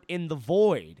comfort in the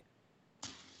void.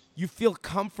 You feel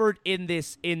comfort in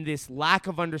this lack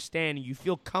of understanding. You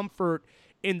feel comfort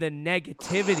in the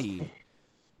negativity.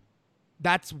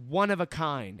 That's one of a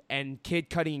kind, and Kid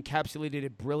Cudi encapsulated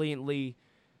it brilliantly.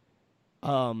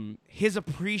 His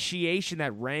appreciation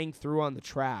that rang through on the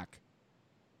track.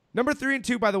 Number 3 and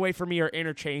 2, by the way, for me are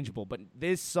interchangeable, but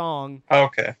this song,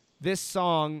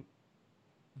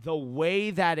 the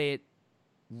way that it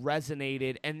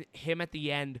resonated, and him at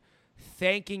the end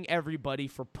thanking everybody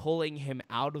for pulling him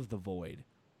out of the void.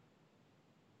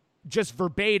 Just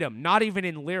verbatim, not even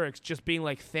in lyrics, just being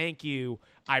like, thank you,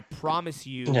 I promise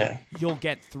you, you'll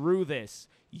get through this.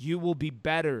 You will be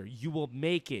better. You will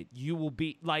make it. You will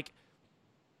be, like,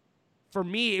 for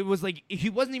me, it was like, he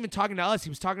wasn't even talking to us. He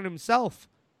was talking to himself.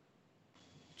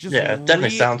 Just it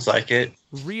definitely sounds like it.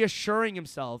 Reassuring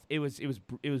himself. It was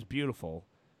beautiful.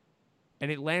 And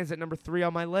it lands at number 3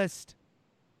 on my list.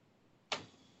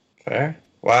 Fair.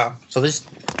 Wow. So this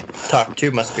top 2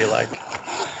 must be like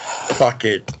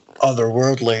fucking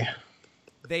otherworldly.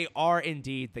 They are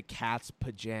indeed the cat's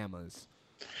pajamas.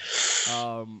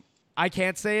 I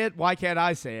can't say it. Why can't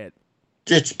I say it?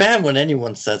 It's bad when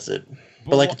anyone says it.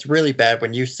 But like, it's really bad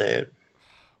when you say it.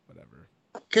 Whatever.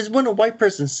 Because when a white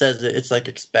person says it, it's like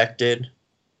expected.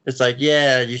 It's like,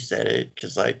 yeah, you said it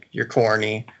because like you're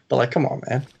corny. But like, come on,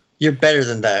 man. You're better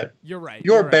than that. You're right.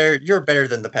 You're better. Right. You're better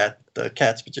than the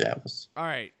cat's pajamas. All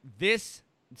right. This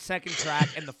second track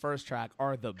and the first track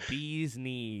are the bee's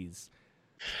knees.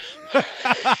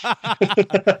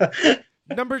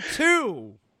 Number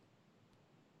 2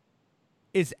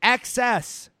 is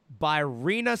XS by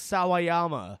Rina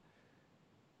Sawayama.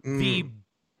 The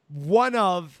one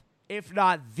of, if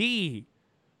not the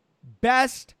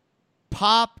best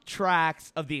pop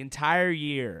tracks of the entire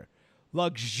year.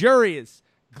 Luxurious,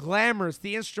 glamorous.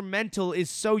 The instrumental is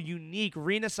so unique.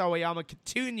 Rina Sawayama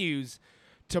continues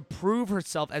to prove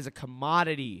herself as a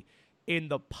commodity in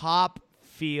the pop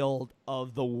field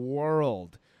of the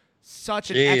world. Such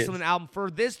an excellent album.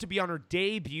 For this to be on her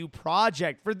debut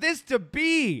project, the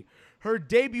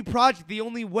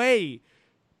only way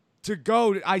to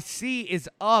go, I see, is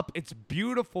up. It's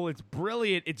beautiful. It's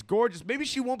brilliant. It's gorgeous. Maybe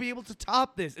she won't be able to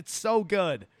top this. It's so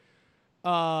good.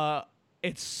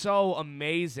 It's so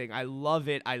amazing. I love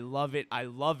it. I love it. I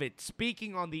love it.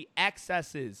 Speaking on the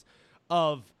excesses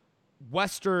of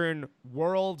Western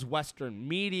worlds, Western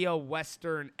media,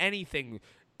 Western anything,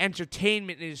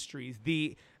 entertainment industries,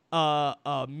 the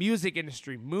music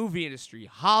industry, movie industry,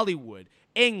 Hollywood,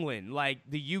 England, like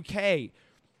the UK,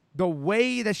 the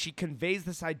way that she conveys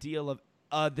this idea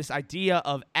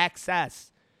of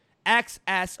excess.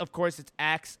 XS, of course, it's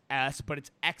XS, but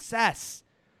it's excess.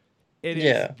 It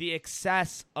is the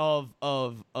excess of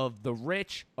the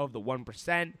rich, of the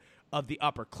 1%, of the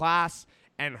upper class,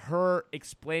 and her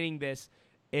explaining this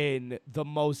in the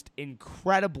most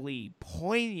incredibly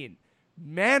poignant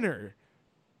manner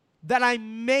that I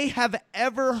may have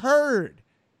ever heard,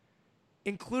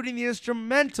 including the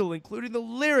instrumental, including the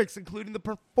lyrics, including the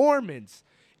performance.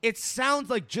 It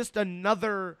sounds like just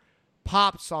another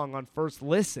pop song on first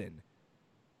listen,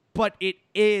 but it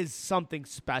is something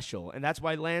special, and that's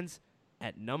why it lands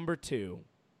at number 2.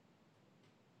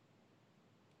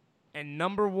 And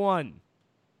number 1,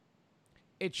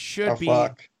 it should be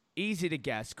easy to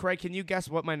guess. Craig, can you guess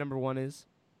what my number 1 is?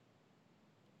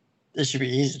 This should be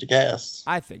easy to guess.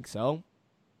 I think so.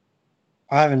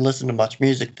 I haven't listened to much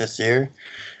music this year.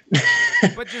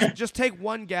 But just take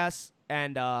one guess,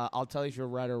 and I'll tell you if you're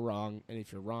right or wrong. And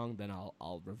if you're wrong, then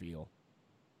I'll reveal.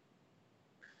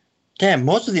 Damn,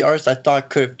 most of the artists I thought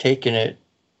could have taken it,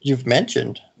 you've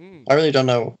mentioned. I really don't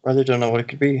know. what it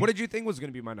could be. What did you think was going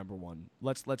to be my number 1?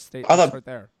 Let's start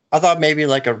there. I thought maybe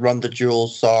like a Run the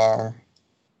Jewels song,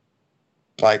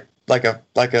 like a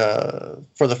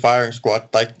For the Firing Squad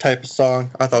like type of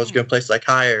song. I thought it was going to place like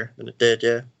higher than it did.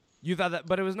 Yeah. You thought that,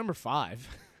 but it was number 5.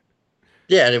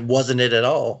 Yeah, and it wasn't it at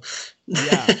all.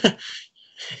 Yeah.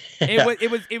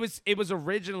 It was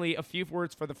originally A Few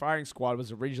Words for the Firing Squad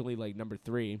was originally like number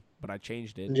 3, but I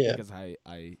changed it because I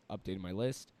updated my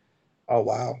list. Oh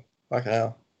wow. Fucking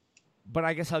hell. But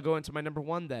I guess I'll go into my number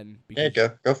 1 then. Yeah,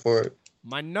 go for it.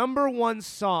 My number 1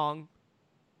 song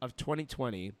of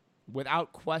 2020,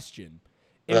 without question,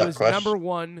 number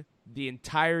 1 the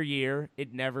entire year.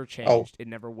 It never changed. It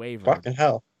never wavered. Fucking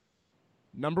hell.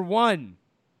 Number 1.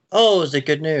 Oh, is it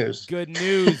Good News? Good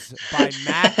News by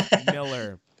Mac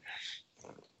Miller.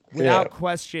 Without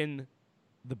question,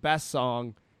 the best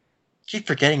song. Keep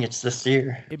forgetting it's this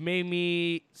year. It made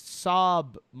me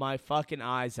sob my fucking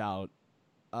eyes out.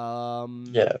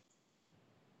 Yeah.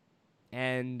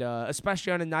 And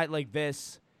especially on a night like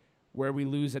this, where we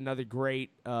lose another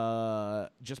great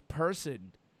just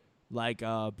person like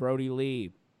Brody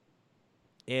Lee.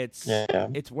 It's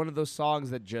one of those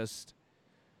songs that just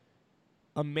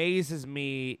amazes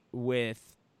me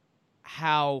with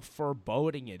how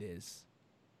foreboding it is.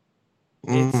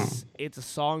 It's a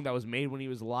song that was made when he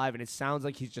was alive, and it sounds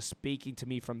like he's just speaking to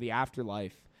me from the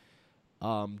afterlife.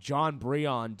 John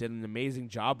Breon did an amazing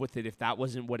job with it, if that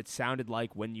wasn't what it sounded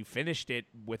like when you finished it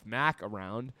with Mac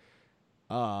around.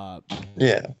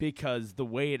 Because the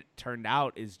way it turned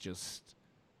out is just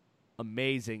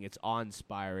amazing. It's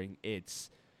awe-inspiring. It's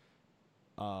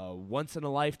once in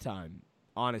a lifetime,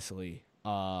 honestly.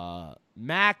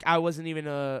 Mac, I wasn't even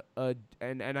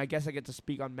and I guess I get to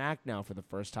speak on Mac now for the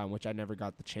first time, which I never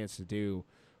got the chance to do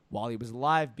while he was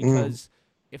alive, because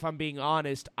if I'm being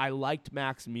honest, I liked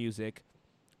Mac's music.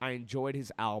 I enjoyed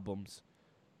his albums.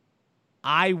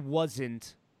 I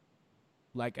wasn't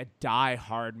like a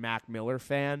die-hard Mac Miller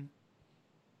fan.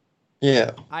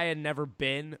 Yeah. I had never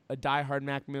been a die-hard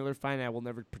Mac Miller fan. I will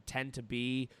never pretend to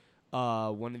be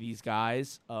one of these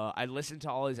guys. I listened to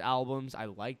all his albums. I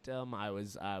liked them. I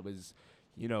was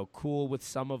cool with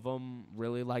some of them.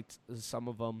 Really liked some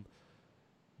of them.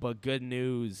 But Good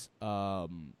News,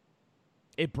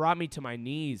 it brought me to my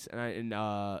knees, and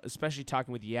especially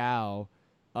talking with Yao.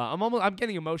 I'm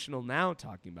getting emotional now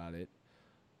talking about it.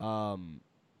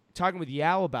 Talking with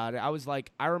Yao about it, I was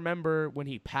like, I remember when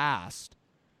he passed.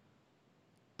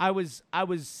 I was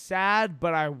sad,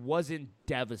 but I wasn't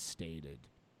devastated.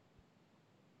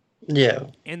 Yeah.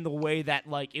 In the way that,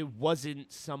 like, it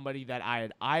wasn't somebody that I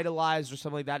had idolized or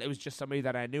something like that. It was just somebody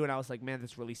that I knew, and I was like, man,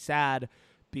 that's really sad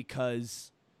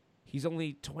because he's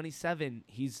only 27.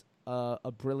 He's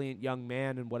a brilliant young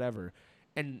man and whatever.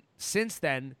 And since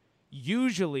then,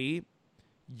 usually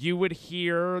you would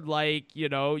hear, like,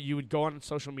 you would go on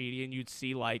social media and you'd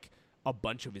see, like, a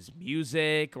bunch of his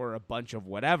music or a bunch of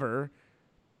whatever.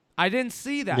 I didn't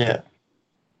see that. Yeah.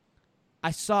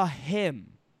 I saw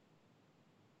him.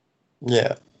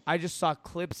 Yeah. I just saw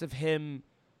clips of him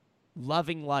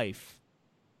loving life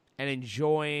and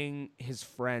enjoying his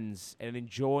friends and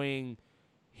enjoying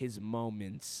his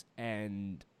moments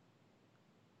and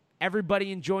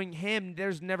everybody enjoying him.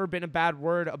 There's never been a bad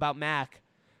word about Mac.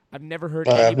 I've never heard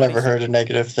I've never heard a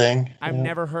negative thing. I've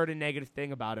never heard a negative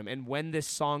thing about him. And when this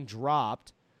song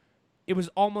dropped, it was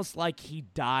almost like he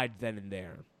died then and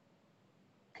there.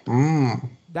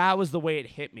 That was the way it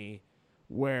hit me,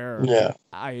 where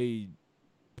I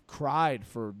cried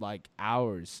for like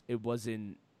hours. It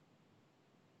wasn't,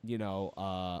 and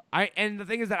the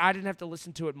thing is that I didn't have to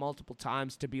listen to it multiple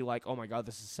times to be like, oh my God,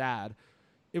 this is sad.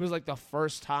 It was like the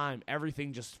first time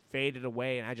everything just faded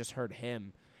away and I just heard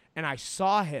him and I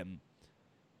saw him.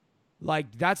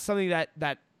 Like, that's something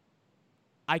that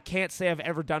I can't say I've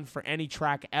ever done for any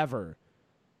track ever.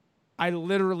 I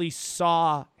literally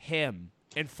saw him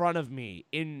in front of me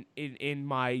in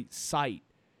my sight.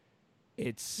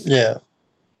 It's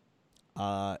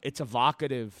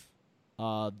evocative,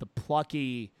 the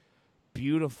plucky,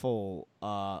 beautiful.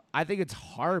 I think it's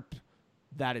harp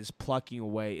that is plucking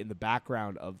away in the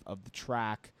background of the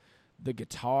track, the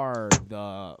guitar,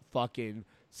 the fucking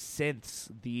synths,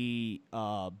 the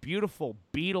beautiful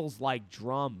Beatles-like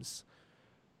drums.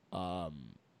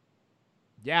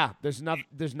 There's not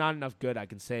enough good I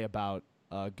can say about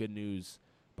Good News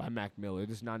by Mac Miller.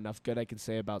 There's not enough good I can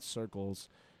say about Circles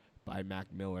by Mac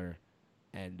Miller.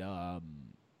 And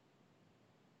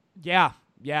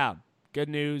Good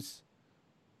News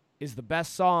is the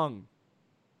best song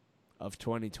of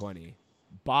 2020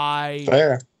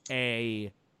 by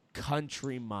a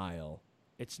country mile.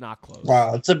 It's not close.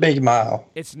 Wow, it's a big mile.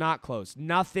 It's not close.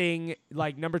 Nothing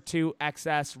like number 2,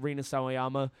 XS, Rina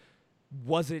Sawayama,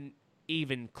 wasn't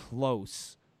even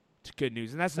close to Good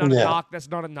News. And that's not a knock. That's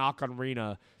not a knock on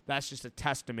Rina. That's just a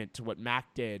testament to what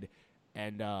Mac did.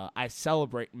 And I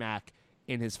celebrate Mac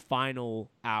in his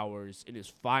final hours, in his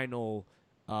final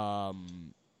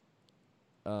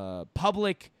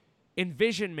public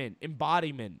envisionment,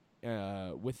 embodiment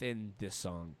within this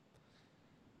song.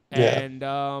 Yeah.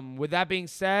 And with that being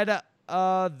said,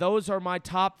 those are my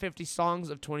top 50 songs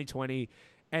of 2020.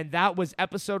 And that was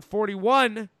episode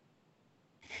 41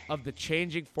 of the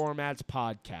Changing Formats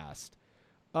podcast.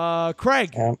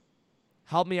 Craig,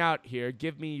 help me out here.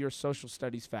 Give me your social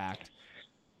studies fact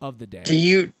of the day.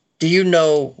 Do you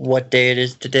know what day it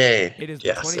is today? It is the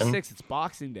 26th. It's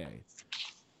Boxing Day.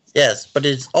 Yes, but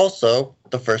it's also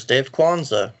the first day of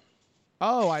Kwanzaa.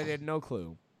 Oh, I had no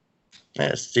clue.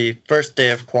 It's the first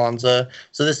day of Kwanzaa.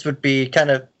 So this would be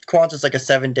Kwanzaa's like a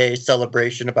 7-day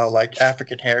celebration about like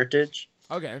African heritage.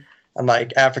 Okay. And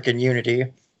like African unity.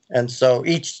 And so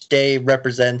each day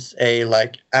represents a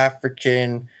like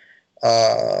African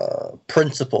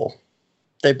principle.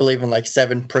 They believe in like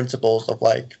 7 principles of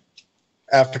like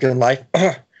African life.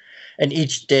 And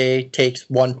each day takes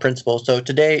one principle. So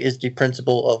today is the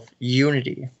principle of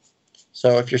unity.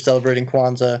 So if you're celebrating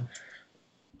Kwanzaa,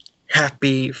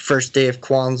 happy first day of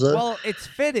Kwanzaa. Well, it's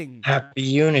fitting. Happy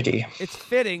unity. It's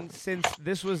fitting since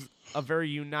this was a very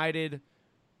united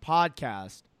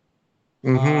podcast.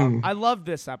 Mm-hmm. I love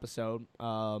this episode.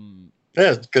 Yeah,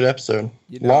 it's a good episode.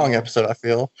 Long episode, I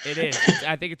feel. It is.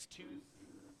 I think it's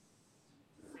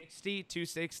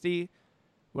 260.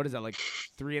 What is that, like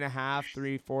 3.5,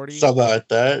 340? Something like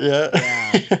that, yeah.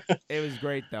 Yeah. It was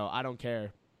great, though. I don't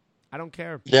care.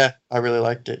 Yeah, I really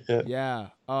liked it, yeah. Yeah.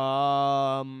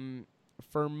 For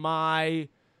my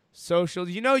socials,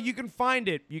 you can find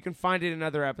it. You can find it in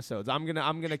other episodes. I'm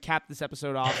gonna cap this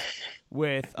episode off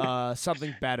with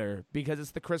something better because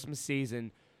it's the Christmas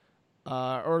season,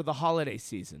 or the holiday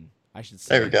season, I should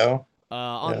say. There we go.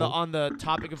 On the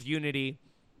topic of unity,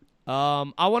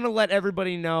 I want to let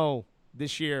everybody know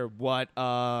this year what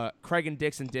Craig and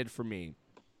Dixon did for me.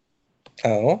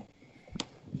 Oh.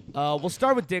 We'll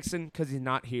start with Dixon because he's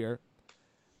not here,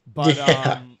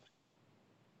 but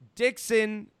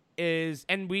Dixon is,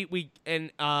 and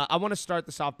I want to start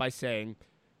this off by saying,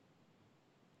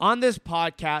 on this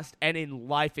podcast and in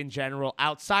life in general,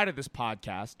 outside of this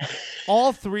podcast,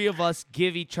 all 3 of us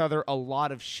give each other a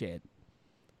lot of shit.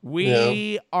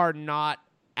 We are not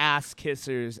ass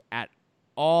kissers at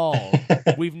all.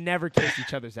 We've never kissed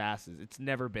each other's asses. It's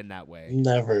never been that way.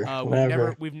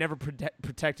 Never. We've never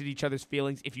protected each other's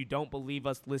feelings. If you don't believe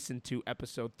us, listen to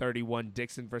episode 31,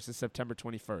 Dixon versus September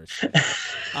 21st.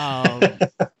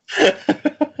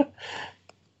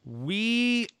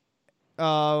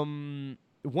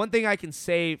 One thing I can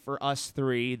say for us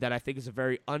 3 that I think is a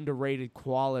very underrated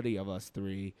quality of us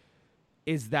 3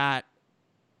 is that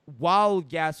while,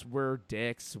 yes, we're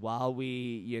dicks, while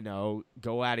we,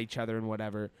 go at each other and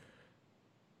whatever,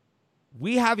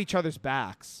 we have each other's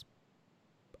backs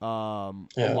a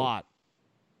lot.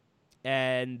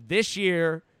 And this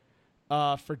year,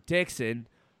 for Dixon,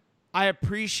 I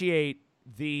appreciate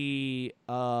the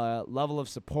level of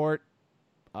support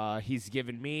he's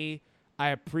given me. I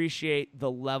appreciate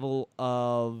the level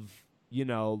of,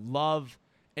 love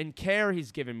and care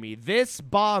he's given me. This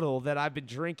bottle that I've been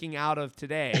drinking out of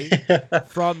today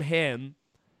from him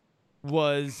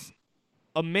was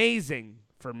amazing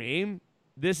for me.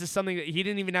 This is something that he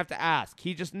didn't even have to ask.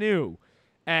 He just knew.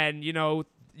 And,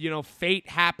 fate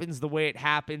happens the way it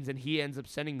happens, and he ends up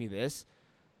sending me this.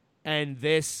 And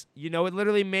this, it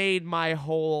literally made my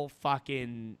whole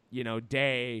fucking,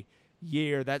 day,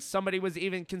 year, that somebody was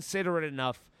even considerate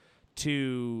enough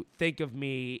to think of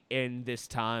me in this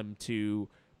time to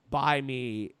buy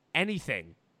me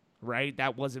anything, right?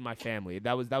 That wasn't my family.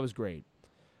 That was great.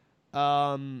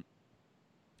 But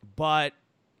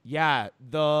yeah,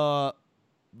 the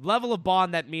level of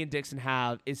bond that me and Dixon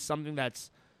have is something that's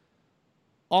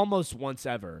almost once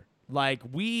ever. Like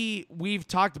we've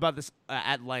talked about this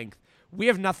at length. We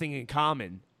have nothing in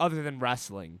common other than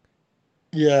wrestling.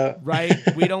 Yeah. Right?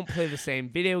 We don't play the same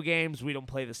video games. We don't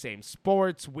play the same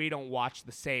sports. We don't watch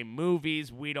the same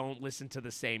movies. We don't listen to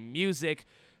the same music.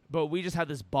 But we just have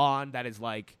this bond that is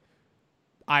like,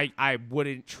 I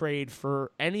wouldn't trade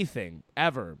for anything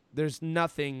ever. There's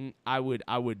nothing I would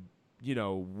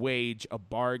wage a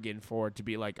bargain for to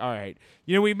be like, all right.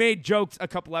 We made jokes a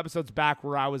couple episodes back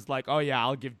where I was like, oh yeah,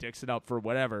 I'll give Dixon up for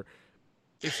whatever.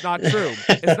 It's not true.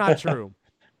 It's not true.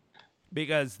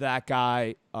 Because that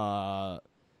guy,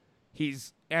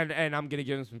 he's, and I'm going to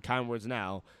give him some kind words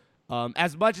now.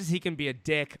 As much as he can be a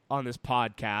dick on this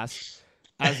podcast,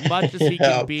 as much as he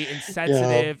can be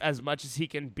insensitive, as much as he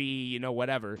can be,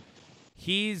 whatever,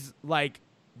 he's like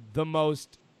the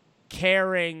most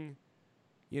caring,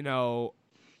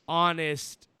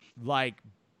 honest, like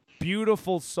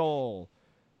beautiful soul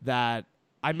that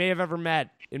I may have ever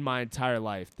met in my entire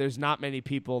life. There's not many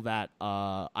people that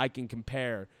I can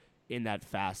compare in that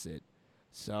facet.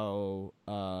 So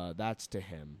that's to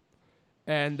him.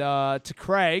 And to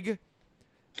Craig,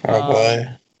 Oh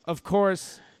boy. of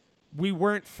course, we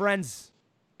weren't friends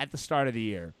at the start of the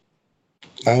year.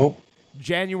 Nope.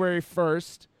 January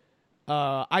 1st,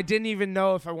 I didn't even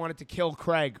know if I wanted to kill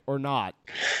Craig or not.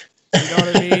 You know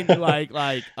what I mean?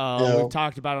 We've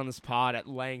talked about on this pod at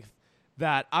length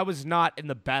that I was not in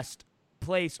the best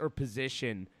place or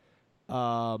position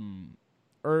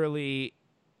early,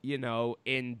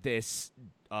 in this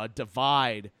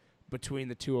divide between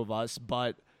the two of us.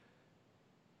 But,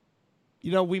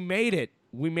 we made it.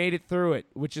 We made it through it,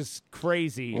 which is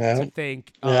crazy to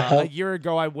think. A year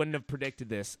ago, I wouldn't have predicted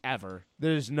this ever.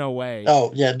 There's no way.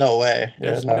 Oh, yeah, no way.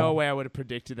 There's no way I would have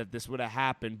predicted that this would have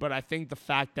happened. But I think the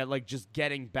fact that, just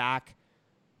getting back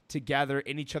together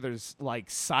in each other's,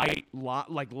 sight,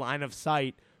 line of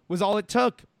sight, was all it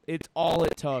took. It's all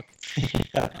it took.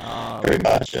 Very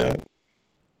much, yeah.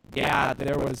 Yeah,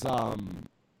 there was,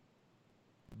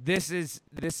 this is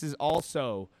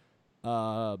also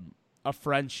a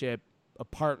friendship, a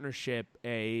partnership,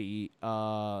 a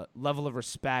level of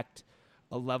respect,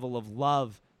 a level of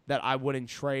love that I wouldn't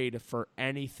trade for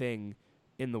anything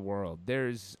in the world.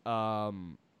 There's,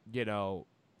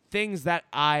 things that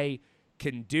I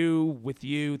can do with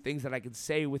you, things that I can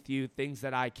say with you, things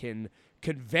that I can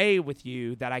convey with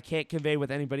you that I can't convey with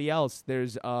anybody else.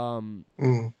 There's a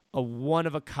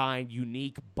one-of-a-kind,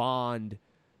 unique bond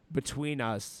between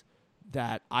us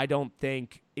that I don't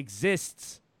think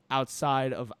exists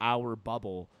outside of our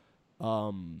bubble.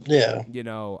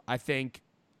 I think,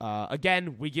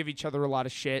 again, we give each other a lot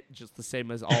of shit, just the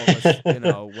same as all of us,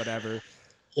 whatever.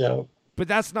 Yeah. But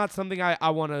that's not something I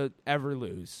want to ever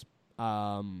lose.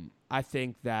 I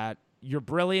think that you're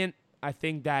brilliant. I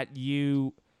think that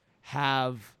you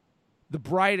have the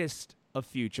brightest of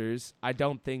futures. I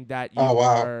don't think that you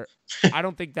are. I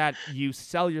don't think that you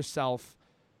sell yourself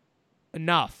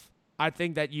enough. I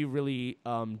think that you really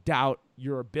doubt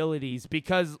your abilities,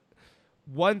 because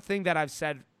one thing that I've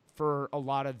said for a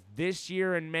lot of this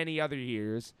year and many other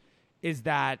years is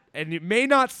that, and it may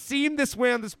not seem this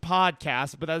way on this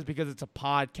podcast, but that's because it's a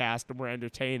podcast and we're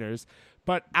entertainers.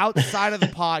 But outside of the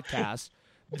podcast,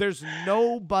 there's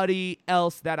nobody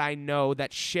else that I know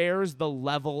that shares the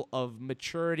level of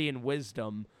maturity and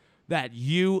wisdom that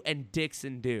you and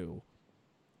Dixon do.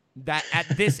 That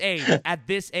at this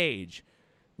age,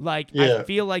 I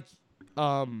feel like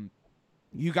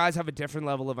you guys have a different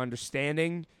level of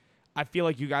understanding. I feel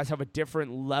like you guys have a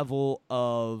different level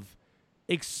of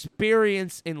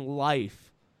experience in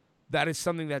life. That is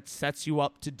something that sets you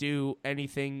up to do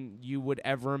anything you would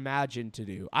ever imagine to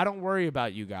do. I don't worry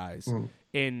about you guys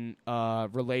in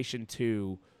relation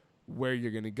to where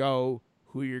you're going to go,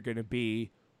 who you're going to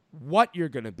be, what you're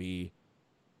going to be.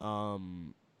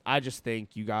 I just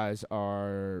think you guys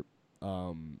are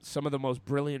some of the most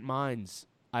brilliant minds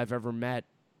I've ever met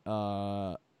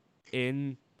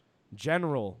in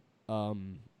general.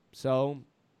 And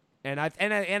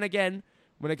again,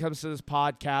 when it comes to this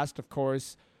podcast, of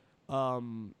course,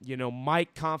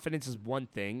 Mike, confidence is one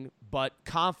thing, but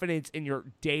confidence in your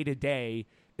day-to-day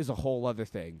is a whole other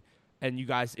thing. And you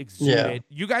guys exude it.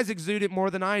 You guys exude it more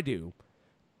than I do.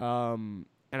 And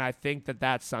I think that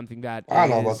that's something that I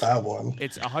don't know about that one.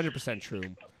 It's 100%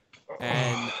 true.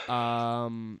 And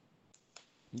I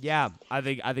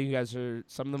think you guys are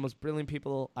some of the most brilliant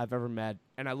people I've ever met,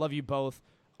 and I love you both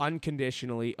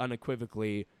unconditionally,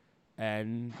 unequivocally,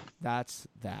 and that's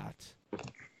that.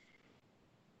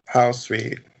 How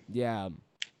sweet. Yeah.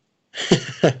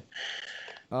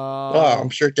 I'm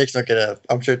sure Dixon I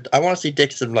want to see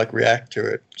Dixon react to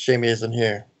it. Shame he isn't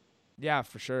here. Yeah,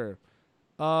 for sure.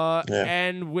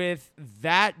 And with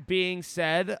that being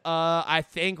said, I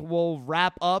think we'll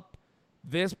wrap up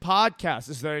this podcast.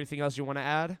 Is there anything else you want to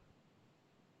add?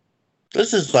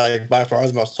 This is by far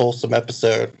the most wholesome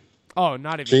episode. Oh,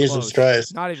 not even Jesus close.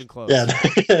 Christ. Not even close. Yeah.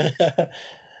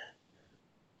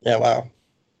 Yeah, wow.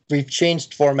 We've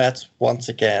changed formats once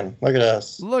again. Look at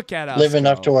us. Living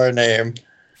up to our name.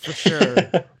 For sure.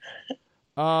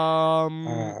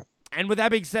 And with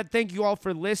that being said, thank you all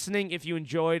for listening. If you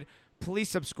enjoyed, please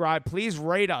subscribe. Please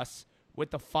rate us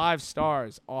with the 5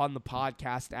 stars on the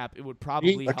podcast app. It would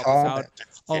probably help us out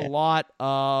a lot.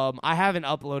 I haven't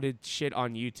uploaded shit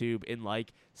on YouTube in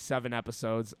 7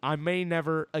 episodes. I may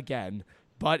never again.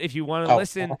 But if you want to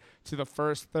listen to the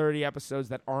first 30 episodes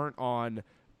that aren't on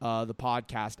the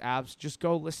podcast apps, just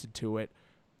go listen to it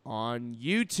on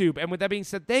YouTube. And with that being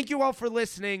said, thank you all for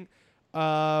listening.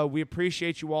 We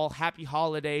appreciate you all. Happy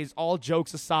holidays. All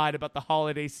jokes aside about the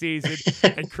holiday season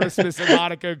and Christmas and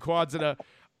Hanukkah and Kwanzaa.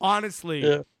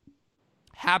 Honestly,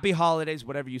 happy holidays,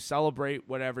 whatever you celebrate,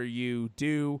 whatever you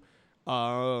do.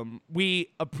 We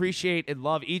appreciate and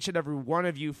love each and every one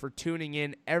of you for tuning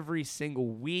in every single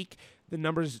week. The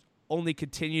numbers only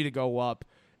continue to go up,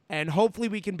 and hopefully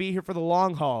we can be here for the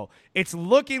long haul. It's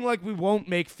looking like we won't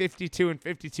make 52 and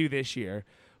 52 this year,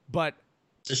 but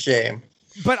it's a shame.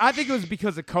 But I think it was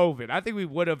because of COVID. I think we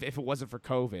would have if it wasn't for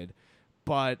COVID.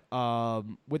 But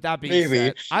with that being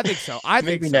said, I think so.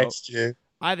 Maybe next year.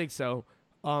 I think so.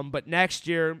 But next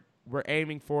year, we're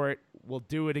aiming for it. We'll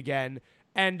do it again.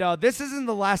 And this isn't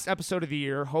the last episode of the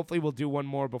year. Hopefully, we'll do one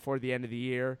more before the end of the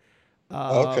year.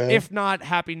 Okay. If not,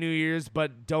 Happy New Year's.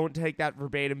 But don't take that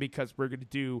verbatim because we're going to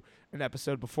do an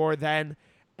episode before then.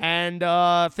 And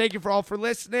thank you for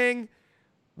listening.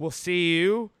 We'll see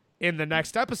you in the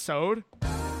next episode.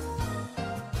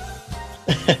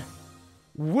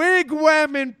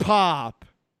 Wigwam and Pop.